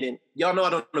understanding. Y'all know I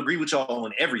don't agree with y'all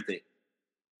on everything,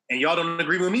 and y'all don't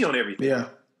agree with me on everything. Yeah.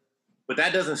 But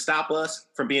that doesn't stop us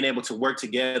from being able to work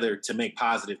together to make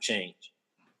positive change.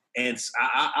 And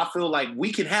I feel like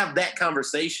we can have that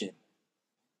conversation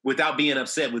without being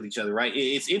upset with each other, right?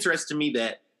 It's interesting to me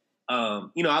that, I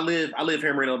live here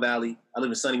in Moreno Valley. I live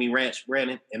in Sunnymead Ranch,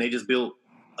 Brandon, and they just built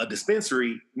a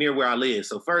dispensary near where I live.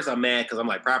 So first I'm mad because I'm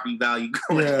like, property value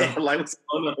going down, like what's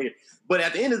going on here? But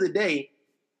at the end of the day,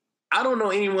 I don't know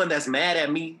anyone that's mad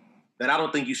at me that I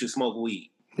don't think you should smoke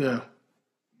weed. Yeah.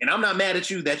 And I'm not mad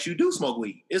at you that you do smoke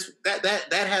weed. It's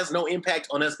that has no impact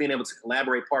on us being able to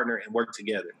collaborate, partner, and work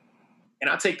together.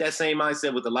 And I take that same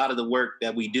mindset with a lot of the work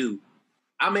that we do.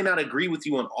 I may not agree with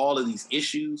you on all of these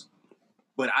issues,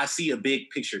 but I see a big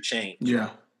picture change. Yeah.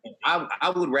 And I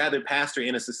would rather pastor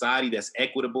in a society that's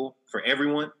equitable for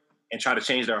everyone and try to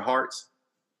change their hearts,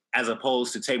 as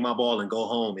opposed to take my ball and go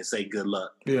home and say good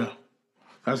luck. Yeah,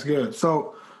 that's good.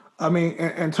 So, I mean,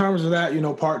 in terms of that,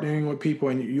 partnering with people,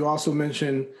 and you also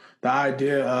mentioned the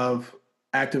idea of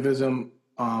activism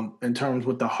in terms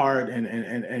with the heart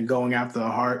and going after the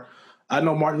heart. I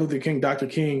know Martin Luther King, Dr.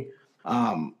 King,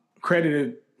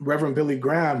 credited Reverend Billy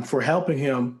Graham for helping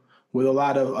him with a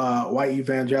lot of white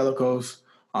evangelicals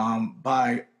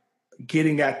by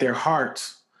getting at their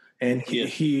hearts. And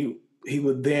he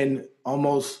would then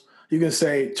almost, you can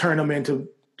say, turn them into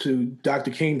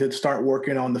Dr. King to start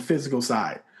working on the physical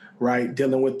side, right?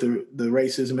 Dealing with the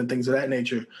racism and things of that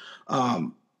nature.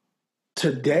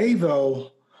 Today,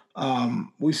 though,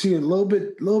 we see a little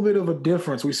bit of a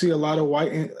difference. We see a lot of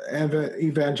white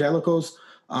evangelicals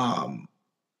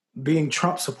being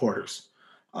Trump supporters.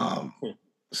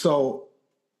 So,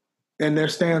 and their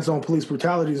stance on police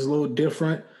brutality is a little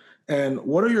different. And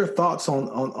what are your thoughts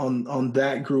on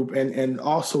that group? And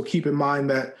also keep in mind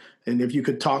that, and if you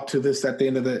could talk to this at the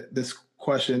end of this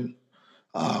question,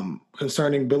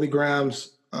 concerning Billy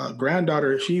Graham's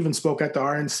granddaughter, she even spoke at the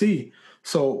RNC.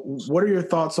 So what are your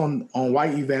thoughts on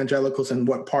white evangelicals and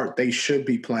what part they should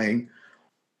be playing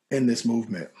in this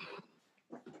movement?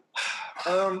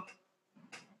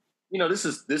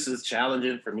 This is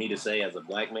challenging for me to say as a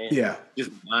black man. Yeah.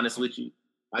 Just be honest with you.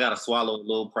 I got to swallow a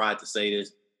little pride to say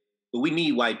this, but we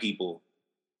need white people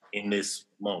in this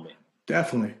moment.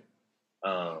 Definitely.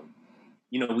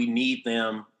 We need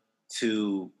them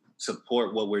to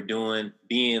support what we're doing,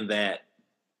 being that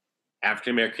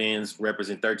African Americans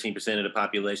represent 13% of the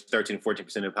population, 13 to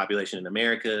 14% of the population in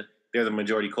America. They're the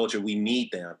majority culture. We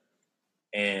need them.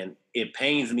 And it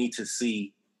pains me to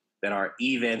see that our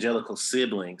evangelical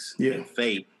siblings in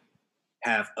faith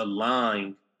have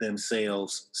aligned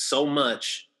themselves so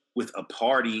much with a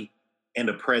party and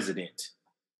a president.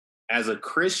 As a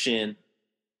Christian,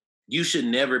 you should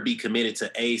never be committed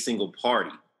to a single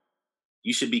party.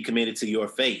 You should be committed to your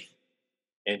faith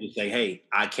and just say, hey,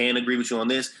 I can't agree with you on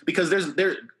this, because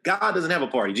God doesn't have a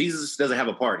party. Jesus doesn't have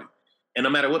a party. And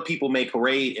no matter what people may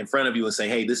parade in front of you and say,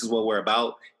 hey, this is what we're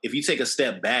about, if you take a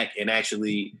step back and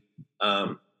actually,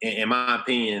 in my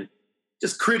opinion,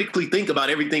 just critically think about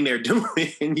everything they're doing,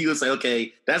 and you would say,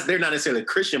 okay, they're not necessarily a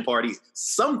Christian party.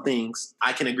 Some things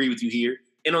I can agree with you here.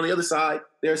 And on the other side,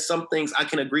 there are some things I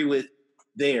can agree with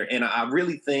there. And I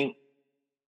really think,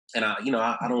 and I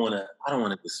don't want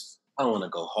to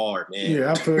go hard, man.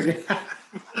 Yeah, I feel you.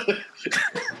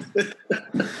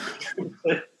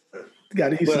 You got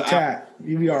to eat some cat.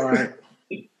 You'll be all right.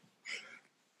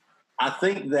 I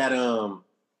think that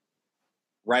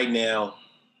right now,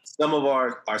 some of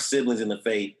our siblings in the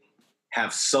faith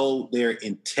have sold their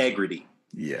integrity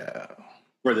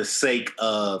for the sake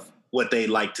of what they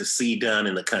like to see done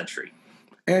in the country.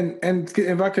 And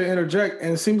if I could interject,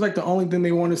 and it seems like the only thing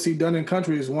they want to see done in the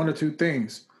country is one or two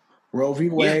things: Roe v.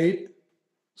 Wade,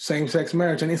 same-sex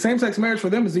marriage. And same-sex marriage for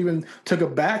them is even took a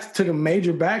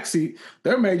major backseat.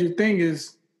 Their major thing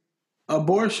is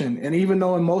abortion. And even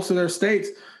though in most of their states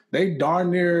they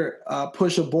darn near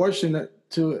push abortion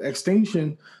to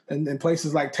extinction in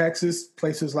places like Texas,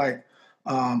 places like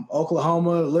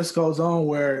Oklahoma. The list goes on.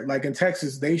 Where, like in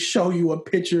Texas, they show you a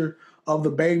picture of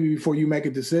the baby before you make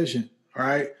a decision.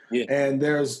 Right? Yeah. And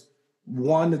there's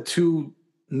 1 to 2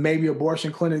 maybe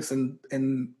abortion clinics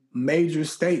in major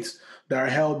states that are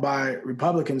held by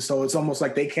Republicans. So it's almost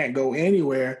like they can't go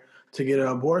anywhere to get an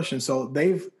abortion. So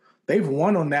they've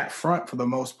won on that front for the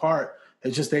most part.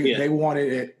 It's just they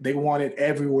wanted it. They want it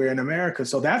everywhere in America.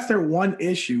 So that's their one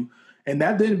issue, and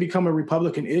that didn't become a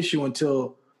Republican issue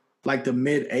until like the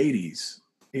mid '80s.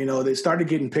 You know, they started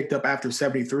getting picked up after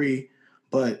 '73,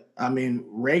 but I mean,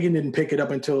 Reagan didn't pick it up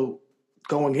until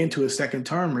going into his second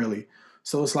term, really.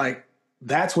 So it's like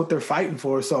that's what they're fighting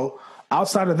for. So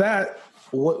outside of that,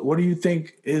 what do you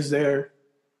think is the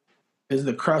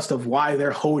crust of why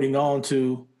they're holding on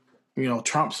to, you know,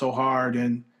 Trump so hard?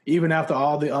 And even after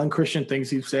all the unchristian things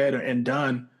he's said and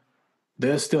done,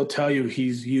 they'll still tell you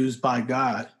he's used by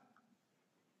God.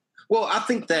 Well, I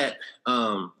think that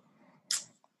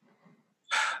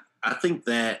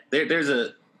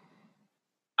there's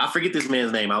I forget this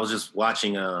man's name. I was just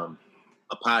watching a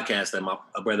podcast that my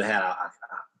brother had.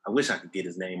 I wish I could get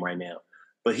his name right now,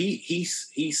 but he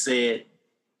said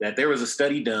that there was a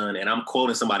study done, and I'm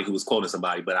quoting somebody who was quoting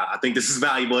somebody, but I think this is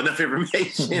valuable enough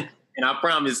information. And I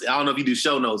promise, I don't know if you do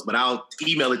show notes, but I'll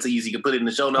email it to you so you can put it in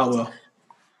the show notes. Oh, well.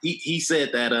 He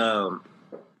said that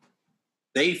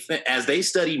as they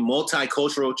study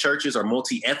multicultural churches or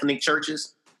multi-ethnic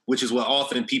churches, which is what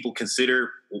often people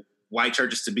consider white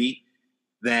churches to be,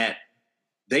 that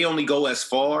they only go as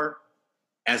far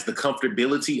as the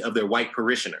comfortability of their white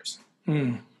parishioners.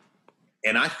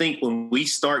 And I think when we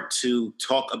start to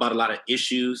talk about a lot of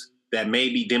issues that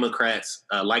maybe Democrats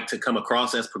like to come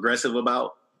across as progressive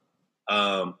about,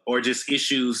 or just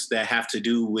issues that have to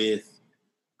do with,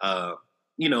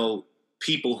 you know,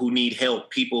 people who need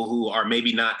help, people who are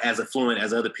maybe not as affluent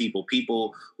as other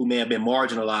people who may have been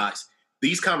marginalized,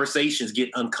 these conversations get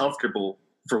uncomfortable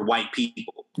for white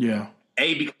people. Yeah.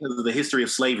 Because of the history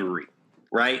of slavery,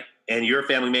 right? And your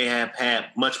family may have had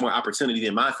much more opportunity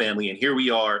than my family. And here we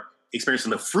are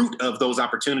experiencing the fruit of those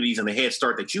opportunities and the head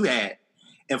start that you had.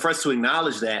 And for us to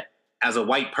acknowledge that as a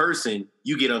white person,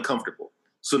 you get uncomfortable.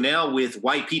 So now with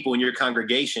white people in your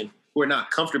congregation who are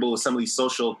not comfortable with some of these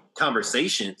social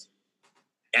conversations,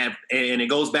 and it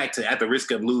goes back to at the risk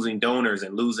of losing donors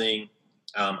and losing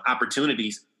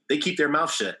opportunities, they keep their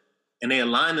mouth shut and they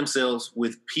align themselves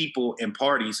with people and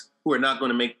parties who are not going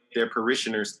to make their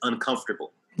parishioners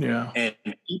uncomfortable. Yeah. And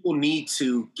people need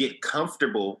to get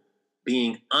comfortable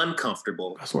being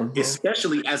uncomfortable,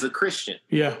 especially as a Christian.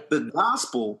 Yeah. The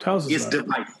gospel is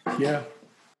divisive. Yeah.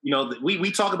 You know,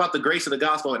 we talk about the grace of the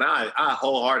gospel, and I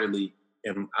wholeheartedly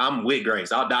I'm with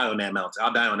grace. I'll die on that mountain.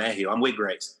 I'll die on that hill. I'm with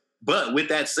grace. But with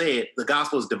that said, the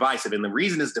gospel is divisive. And the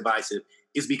reason it's divisive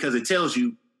is because it tells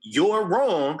you you're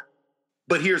wrong,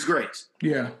 but here's grace.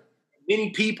 Yeah. Many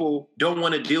people don't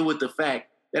want to deal with the fact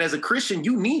that as a Christian,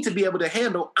 you need to be able to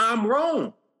handle I'm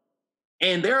wrong.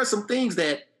 And there are some things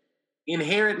that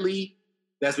inherently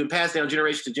that's been passed down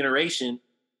generation to generation.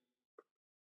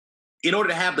 In order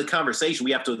to have the conversation,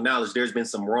 we have to acknowledge there's been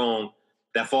some wrong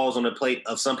that falls on the plate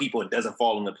of some people. It doesn't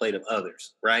fall on the plate of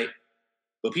others, right?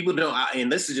 But people don't,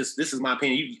 and this is my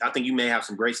opinion. I think you may have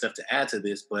some great stuff to add to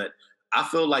this, but I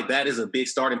feel like that is a big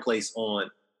starting place on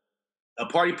a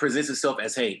party presents itself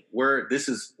as, hey, we're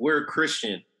a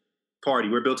Christian party.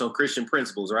 We're built on Christian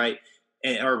principles, right?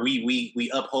 Or we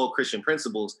uphold Christian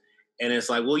principles. And it's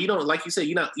like, well, you don't, like you said,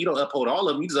 you don't uphold all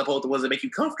of them. You just uphold the ones that make you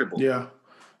comfortable. Yeah.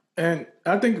 And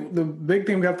I think the big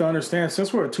thing we have to understand,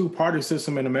 since we're a two-party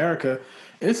system in America,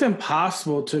 it's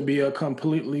impossible to be a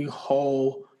completely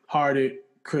wholehearted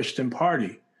Christian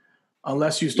party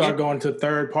unless you start going to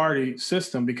third-party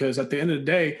system, because at the end of the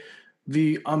day,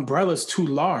 the umbrella is too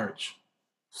large.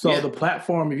 So the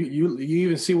platform, you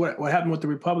even see what happened with the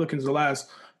Republicans the last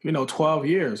 12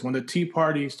 years when the Tea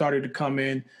Party started to come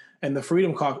in and the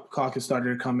Freedom Caucus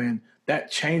started to come in.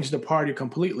 That changed the party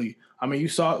completely. I mean, we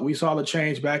saw the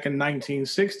change back in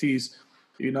 1960s,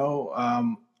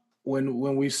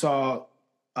 when we saw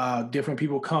different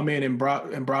people come in and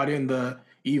brought in the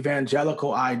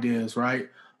evangelical ideas, right?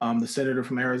 The senator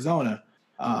from Arizona.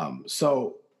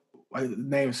 So my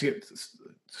name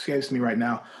escapes me right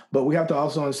now, but we have to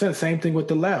also understand the same thing with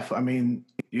the left. I mean,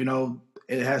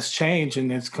 it has changed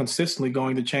and it's consistently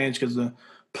going to change because the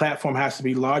platform has to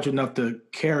be large enough to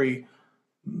carry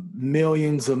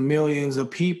millions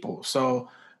of people. So,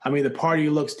 I mean,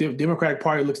 the Democratic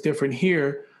Party looks different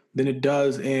here than it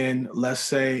does in, let's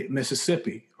say,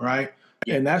 Mississippi, right?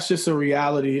 Yeah. And that's just a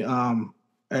reality.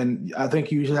 And I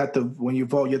think you just have to, when you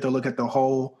vote, you have to look at the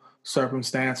whole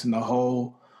circumstance and the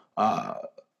whole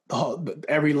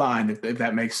every line, if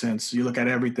that makes sense. You look at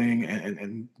everything,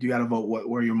 and you got to vote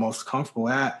where you're most comfortable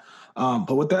at.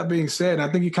 But with that being said,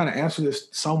 I think you kind of answered this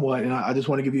somewhat, and I just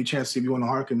want to give you a chance to see if you want to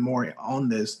harken more on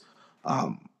this.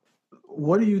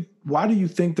 Why do you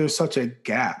think there's such a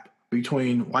gap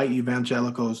between white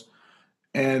evangelicals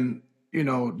and,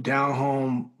 down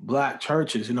home black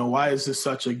churches? Why is there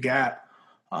such a gap?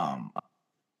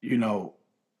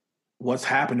 What's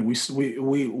happening?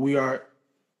 We are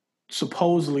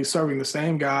supposedly serving the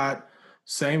same God,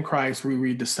 same Christ. We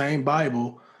read the same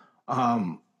Bible,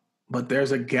 but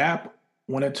there's a gap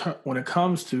when it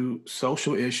comes to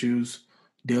social issues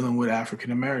dealing with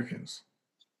African Americans.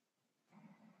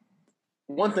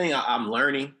 One thing I'm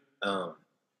learning,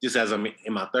 just as I'm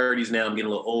in my 30s now, I'm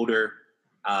getting a little older.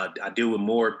 I deal with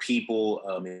more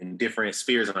people in different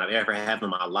spheres than I've ever had in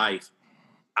my life.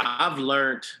 I've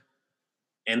learned,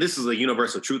 and this is a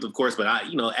universal truth, of course, but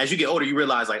as you get older, you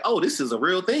realize like, oh, this is a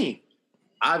real thing.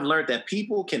 I've learned that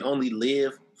people can only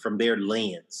live from their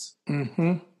lens.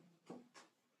 Mm-hmm.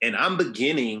 And I'm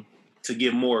beginning to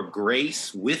give more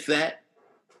grace with that,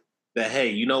 hey,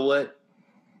 you know what?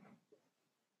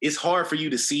 It's hard for you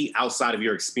to see outside of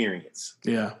your experience.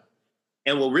 Yeah.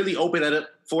 And what really opened that up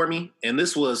for me, and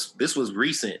this was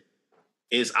recent,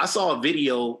 is I saw a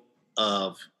video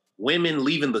of women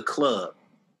leaving the club.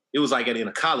 It was like in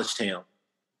a college town.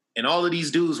 And all of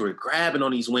these dudes were grabbing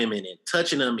on these women and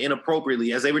touching them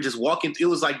inappropriately as they were just walking. It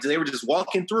was like they were just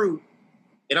walking through.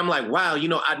 And I'm like, wow,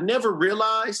 I never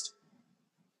realized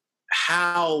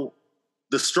how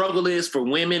the struggle is for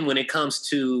women when it comes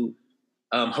to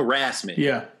harassment.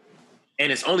 Yeah.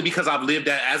 And it's only because I've lived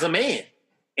that as a man.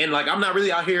 And like, I'm not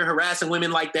really out here harassing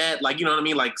women like that. Like, you know what I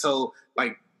mean? Like, so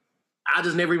like, I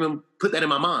just never even put that in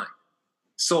my mind.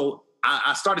 So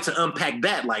I started to unpack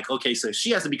that. Like, okay, so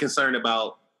she has to be concerned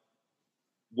about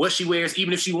what she wears.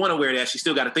 Even if she want to wear that, she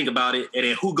still got to think about it. And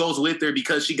then who goes with her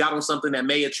because she got on something that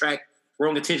may attract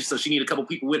wrong attention. So she need a couple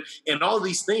people with, and all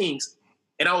these things.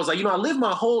 And I was like, I lived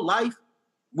my whole life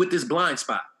with this blind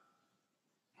spot.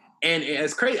 And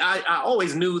it's crazy. I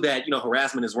always knew that,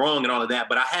 harassment is wrong and all of that,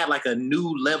 but I had like a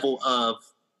new level of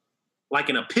like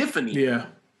an epiphany. Yeah.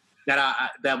 That I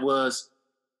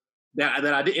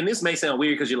did. And this may sound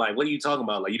weird because you're like, what are you talking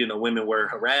about? Like you didn't know women were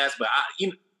harassed, but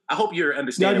I hope you're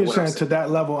understanding what I'm saying. To that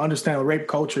level, understand rape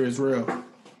culture is real.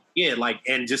 Yeah. Like,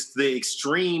 and just the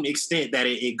extreme extent that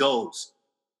it goes.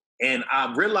 And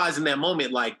I realized in that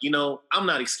moment, like, I'm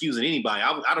not excusing anybody.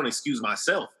 I don't excuse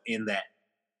myself in that.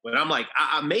 But I'm like,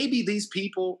 maybe these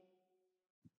people,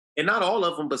 and not all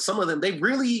of them, but some of them, they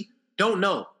really don't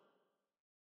know.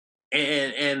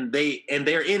 And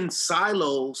they're in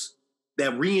silos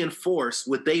that reinforce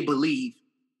what they believe.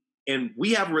 And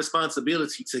we have a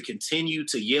responsibility to continue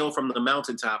to yell from the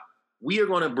mountaintop. We are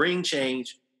going to bring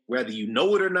change, whether you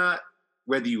know it or not,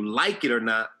 whether you like it or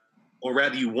not, or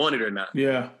whether you want it or not.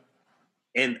 Yeah.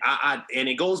 And and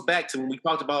it goes back to when we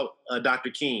talked about Dr.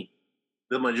 King.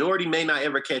 The majority may not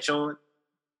ever catch on,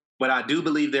 but I do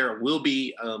believe there will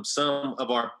be some of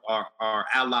our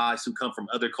allies who come from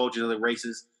other cultures, other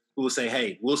races, who will say,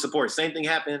 hey, we'll support. Same thing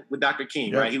happened with Dr.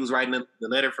 King, right? He was writing the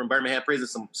letter from Birmingham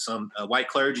prison. Some white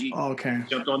clergy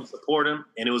jumped on to support him,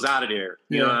 and it was out of there.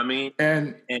 You know what I mean?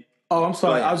 And I'm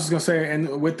sorry. I was just going to say,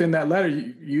 and within that letter,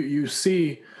 you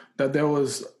see that there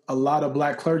was a lot of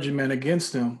black clergymen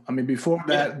against him. I mean, before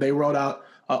that, they wrote out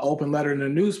an open letter in the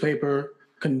newspaper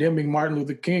condemning Martin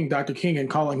Luther King, Dr. King, and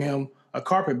calling him a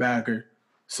carpetbagger.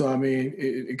 So, I mean,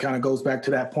 it kind of goes back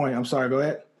to that point. I'm sorry, go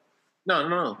ahead.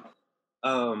 No.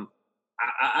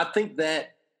 I think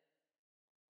that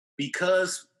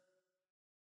because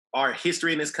our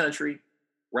history in this country,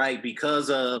 right, because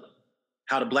of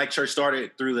how the black church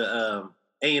started through the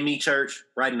AME church,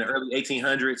 right, in the early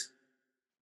 1800s,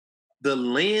 the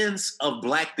lens of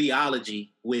black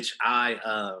theology, which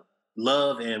I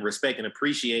love and respect and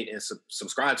appreciate and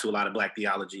subscribe to a lot of black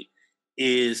theology,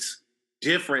 is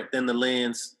different than the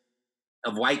lens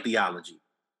of white theology.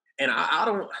 And I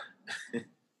don't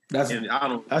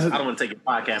want to take a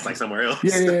podcast like somewhere else.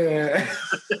 Yeah.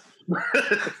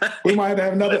 We might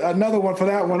have another one for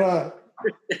that one.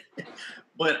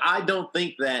 But I don't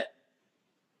think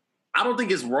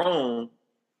it's wrong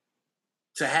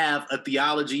to have a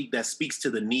theology that speaks to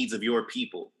the needs of your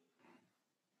people.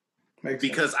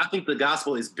 Because I think the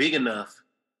gospel is big enough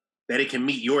that it can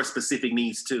meet your specific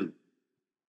needs too.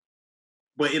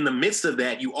 But in the midst of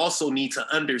that, you also need to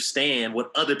understand what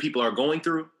other people are going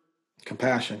through.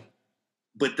 Compassion.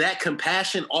 But that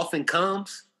compassion often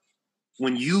comes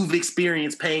when you've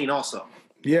experienced pain also.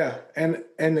 Yeah, and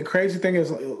the crazy thing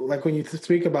is, like when you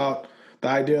speak about the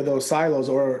idea of those silos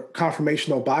or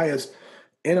confirmational bias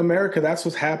in America, that's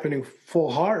what's happening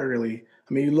full-heartedly.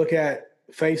 I mean, you look at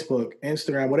Facebook,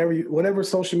 Instagram, whatever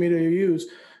social media you use,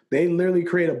 they literally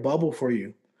create a bubble for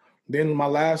you. Then my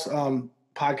last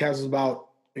podcast is about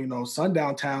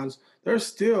sundown towns. There's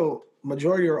still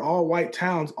majority are all white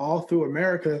towns all through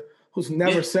America who's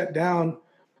never sat down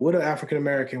with an African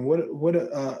American, with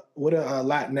a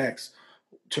Latinx,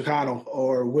 Chicano,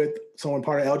 or with someone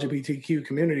part of the LGBTQ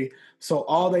community. So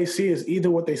all they see is either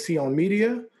what they see on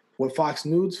media, what Fox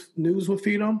News would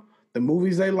feed them, the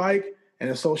movies they like, and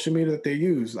the social media that they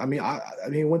use. I mean, I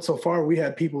mean, it went so far we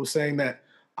had people saying that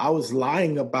I was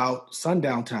lying about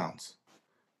sundown towns,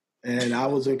 and I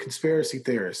was a conspiracy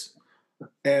theorist.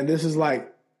 And this is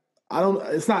like,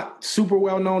 it's not super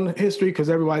well known history because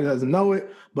everybody doesn't know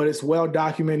it, but it's well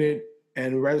documented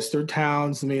and registered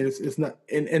towns. I mean, it's not,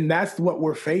 and that's what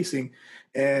we're facing.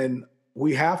 And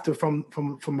we have to,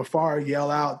 from afar, yell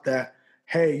out that,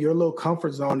 hey, your little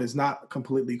comfort zone is not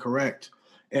completely correct.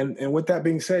 And with that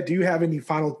being said, do you have any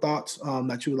final thoughts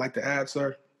that you would like to add,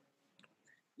 sir?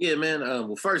 Yeah, man.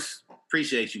 Well, first,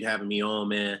 appreciate you having me on,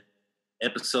 man.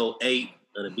 Episode 8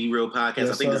 of the Be Real podcast. Yes,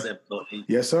 I think sir. this is episode 8.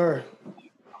 Yes, sir.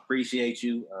 Appreciate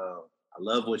you. I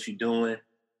love what you're doing.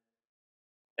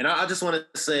 And I just want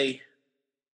to say,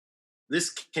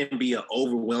 this can be an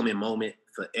overwhelming moment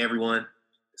for everyone,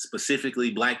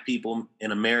 specifically Black people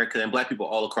in America and Black people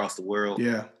all across the world.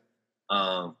 Yeah.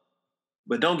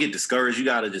 But don't get discouraged. You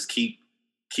got to just keep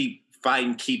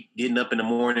fighting, keep getting up in the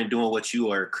morning, doing what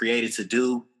you are created to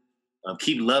do.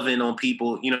 Keep loving on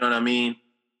people. You know what I mean?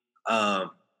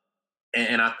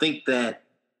 And I think that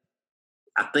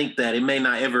it may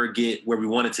not ever get where we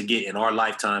want it to get in our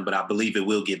lifetime, but I believe it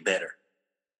will get better.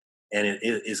 And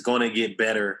it's going to get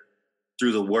better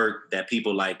through the work that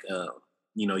people like,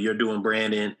 you're doing,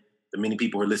 Brandon, the many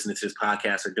people who are listening to this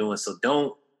podcast are doing. So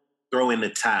don't throw in the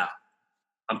towel.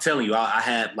 I'm telling you, I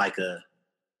had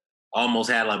almost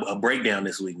had a breakdown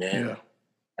this week, man. Yeah.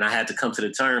 And I had to come to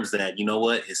the terms that, you know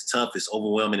what, it's tough, it's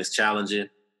overwhelming, it's challenging.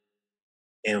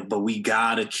 But we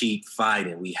gotta keep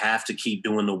fighting. We have to keep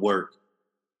doing the work.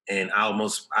 And I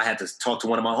had to talk to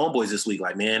one of my homeboys this week,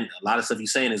 like, man, a lot of stuff you're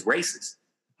saying is racist.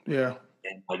 Yeah.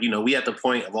 And we at the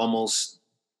point of almost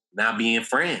not being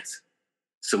friends.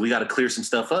 So we got to clear some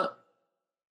stuff up.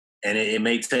 And it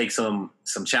may take some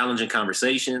challenging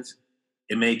conversations.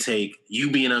 It may take you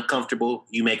being uncomfortable,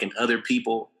 you making other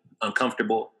people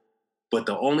uncomfortable. But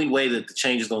the only way that the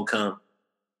change is going to come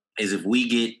is if we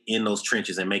get in those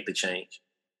trenches and make the change.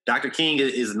 Dr. King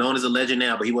is known as a legend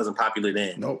now, but he wasn't popular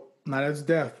then. Nope, not as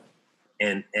death.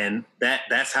 And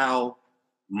that's how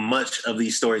much of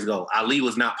these stories go. Ali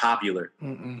was not popular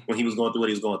when he was going through what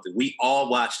he was going through. We all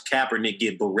watched Kaepernick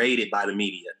get berated by the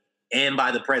media and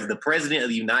by the president. The president of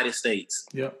the United States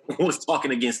was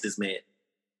talking against this man.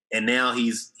 And now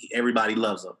everybody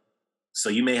loves him. So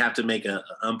you may have to make an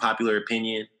unpopular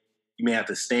opinion. You may have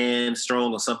to stand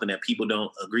strong on something that people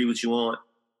don't agree with you on.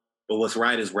 But what's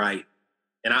right is right.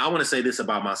 And I want to say this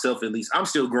about myself, at least. I'm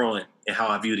still growing in how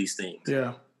I view these things.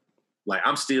 Yeah. Like,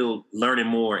 I'm still learning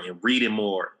more and reading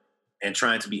more and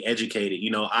trying to be educated.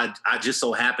 I just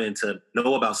so happen to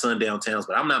know about sundown towns,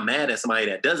 but I'm not mad at somebody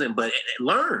that doesn't. But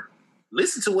learn.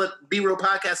 Listen to what Be Real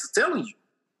Podcast is telling you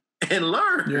and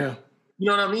learn. Yeah. You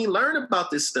know what I mean? Learn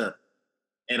about this stuff.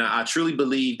 And I truly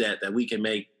believe that we can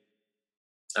make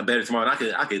a better tomorrow.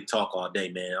 And I could talk all day,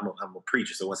 man. I'm a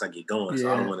preacher, so once I get going,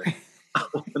 so I don't want to.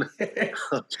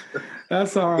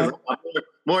 That's all right.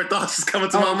 More thoughts is coming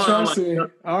to my mind. Trust me.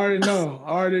 I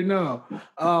already know.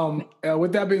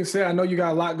 With that being said, I know you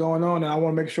got a lot going on, and I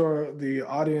want to make sure the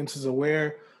audience is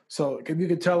aware. So if you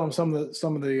could tell them some of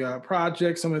the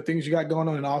projects, some of the things you got going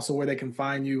on, and also where they can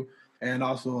find you, and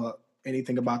also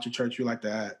anything about your church you'd like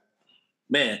to add.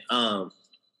 Man,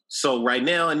 so right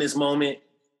now in this moment,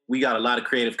 we got a lot of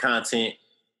creative content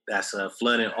that's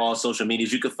flooding all social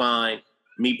medias. You can find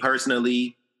me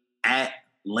personally at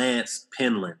Lance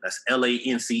Penland. That's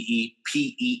LancePen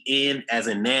as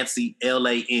in Nancy,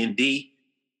 LAND,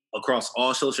 across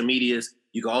all social medias.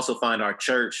 You can also find our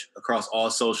church across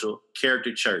all social,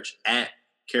 Character Church, at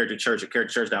Character Church or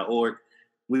characterchurch.org.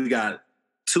 We got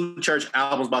 2 church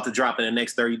albums about to drop in the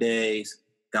next 30 days.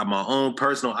 Got my own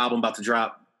personal album about to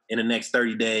drop in the next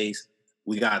 30 days.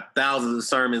 We got thousands of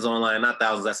sermons online. Not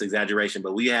thousands, that's exaggeration,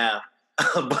 but we have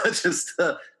a bunch of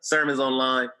sermons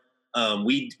online.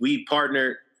 We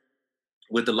partnered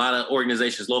with a lot of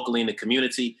organizations locally in the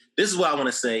community. This is what I want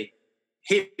to say.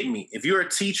 Hit me. If you're a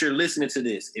teacher listening to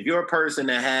this, if you're a person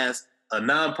that has a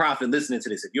nonprofit listening to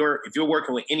this, if you're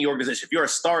working with any organization, if you're a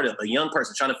startup, a young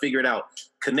person trying to figure it out,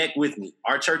 connect with me.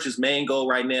 Our church's main goal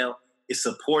right now is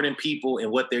supporting people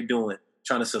in what they're doing,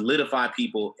 trying to solidify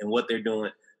people in what they're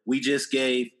doing. We just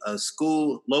gave a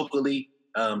school locally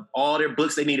all their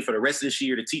books they needed for the rest of this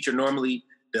year. The teacher normally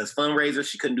does fundraisers.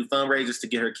 She couldn't do fundraisers to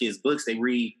get her kids books. They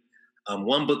read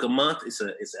one book a month. It's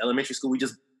an elementary school. We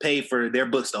just paid for their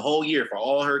books the whole year for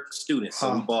all her students.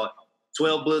 So we bought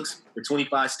 12 books for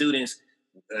 25 students.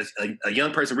 A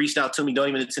young person reached out to me, don't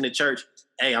even attend the church.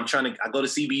 Hey, I go to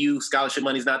CBU, scholarship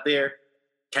money's not there.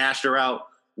 Cashed her out.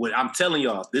 What I'm telling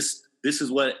y'all, this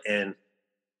is what, and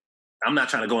I'm not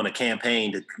trying to go on a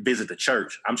campaign to visit the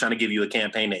church. I'm trying to give you a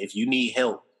campaign that if you need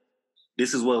help,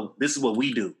 this is what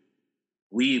we do.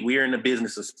 We're in the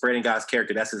business of spreading God's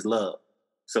character. That's his love.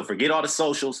 So forget all the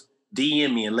socials,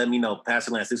 DM me and let me know,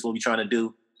 Pastor Lance, this is what we're trying to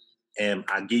do. And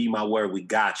I give you my word, we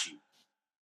got you.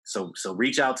 So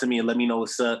reach out to me and let me know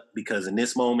what's up, because in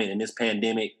this moment, in this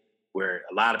pandemic, where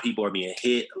a lot of people are being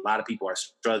hit, a lot of people are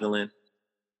struggling,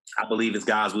 I believe it's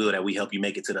God's will that we help you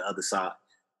make it to the other side.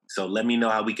 So let me know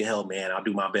how we can help, man. I'll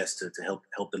do my best to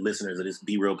help the listeners of this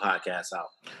Be Real podcast out.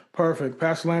 Perfect.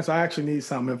 Pastor Lance, I actually need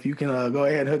something. If you can go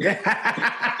ahead and hook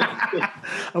it.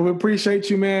 We appreciate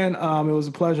you, man. It was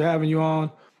a pleasure having you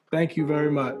on. Thank you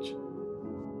very much.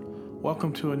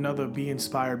 Welcome to another Be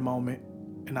Inspired moment.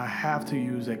 And I have to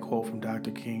use that quote from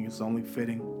Dr. King. It's only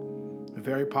fitting. A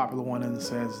very popular one, and it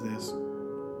says this: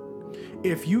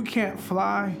 if you can't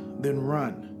fly, then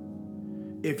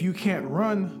run. If you can't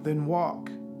run, then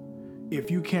walk. If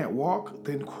you can't walk,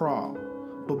 then crawl.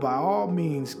 But by all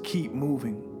means, keep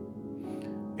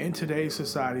moving. In today's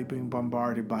society, being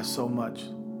bombarded by so much,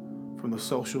 from the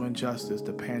social injustice,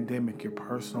 the pandemic, your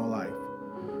personal life,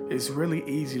 it's really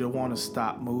easy to want to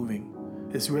stop moving.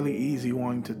 It's really easy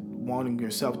wanting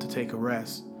yourself to take a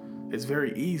rest. It's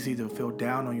very easy to feel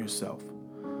down on yourself.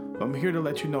 But I'm here to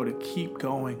let you know to keep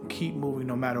going, keep moving,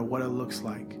 no matter what it looks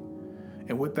like.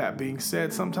 And with that being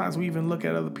said, sometimes we even look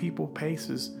at other people's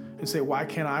paces and say, why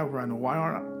can't I run? Why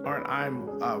aren't I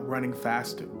running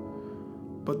faster?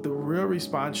 But the real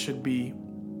response should be,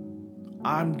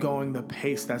 I'm going the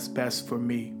pace that's best for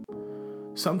me.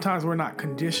 Sometimes we're not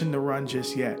conditioned to run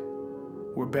just yet.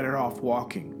 We're better off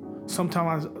walking.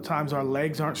 Sometimes our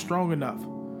legs aren't strong enough,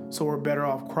 so we're better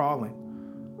off crawling.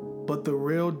 But the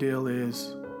real deal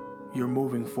is you're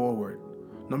moving forward.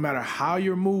 No matter how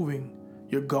you're moving,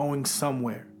 you're going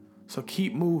somewhere. So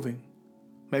keep moving.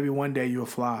 Maybe one day you'll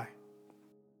fly.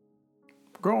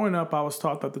 Growing up, I was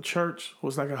taught that the church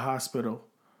was like a hospital,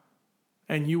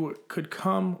 and you could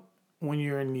come when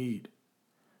you're in need.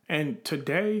 And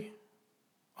today,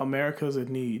 America is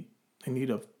in need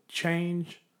of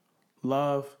change,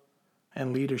 love,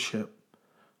 and leadership.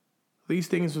 These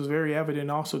things was very evident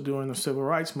also during the Civil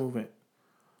Rights Movement.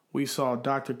 We saw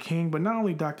Dr. King, but not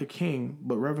only Dr. King,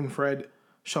 but Reverend Fred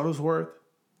Shuttlesworth,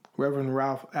 Reverend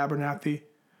Ralph Abernathy,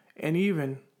 and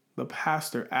even the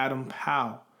pastor Adam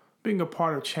Powell being a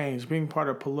part of change, being part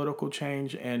of political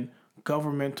change and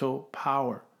governmental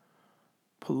power,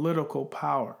 political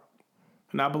power.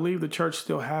 And I believe the church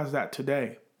still has that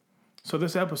today. So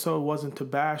this episode wasn't to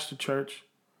bash the church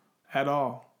at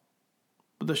all,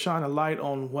 but to shine a light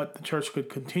on what the church could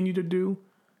continue to do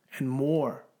and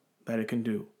more that it can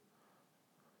do.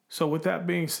 So with that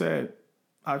being said,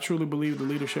 I truly believe the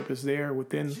leadership is there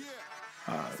within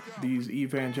these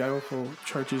evangelical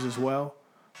churches as well,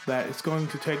 that it's going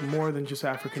to take more than just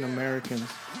African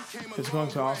Americans. It's going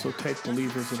to also take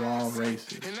believers of all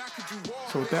races.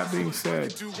 So with that being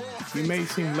said, you may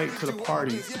seem late to the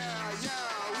party,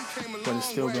 but it's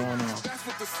still going on. That's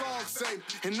what the song say,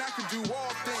 and I can do all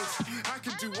things. I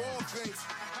can do all things.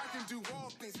 I can do all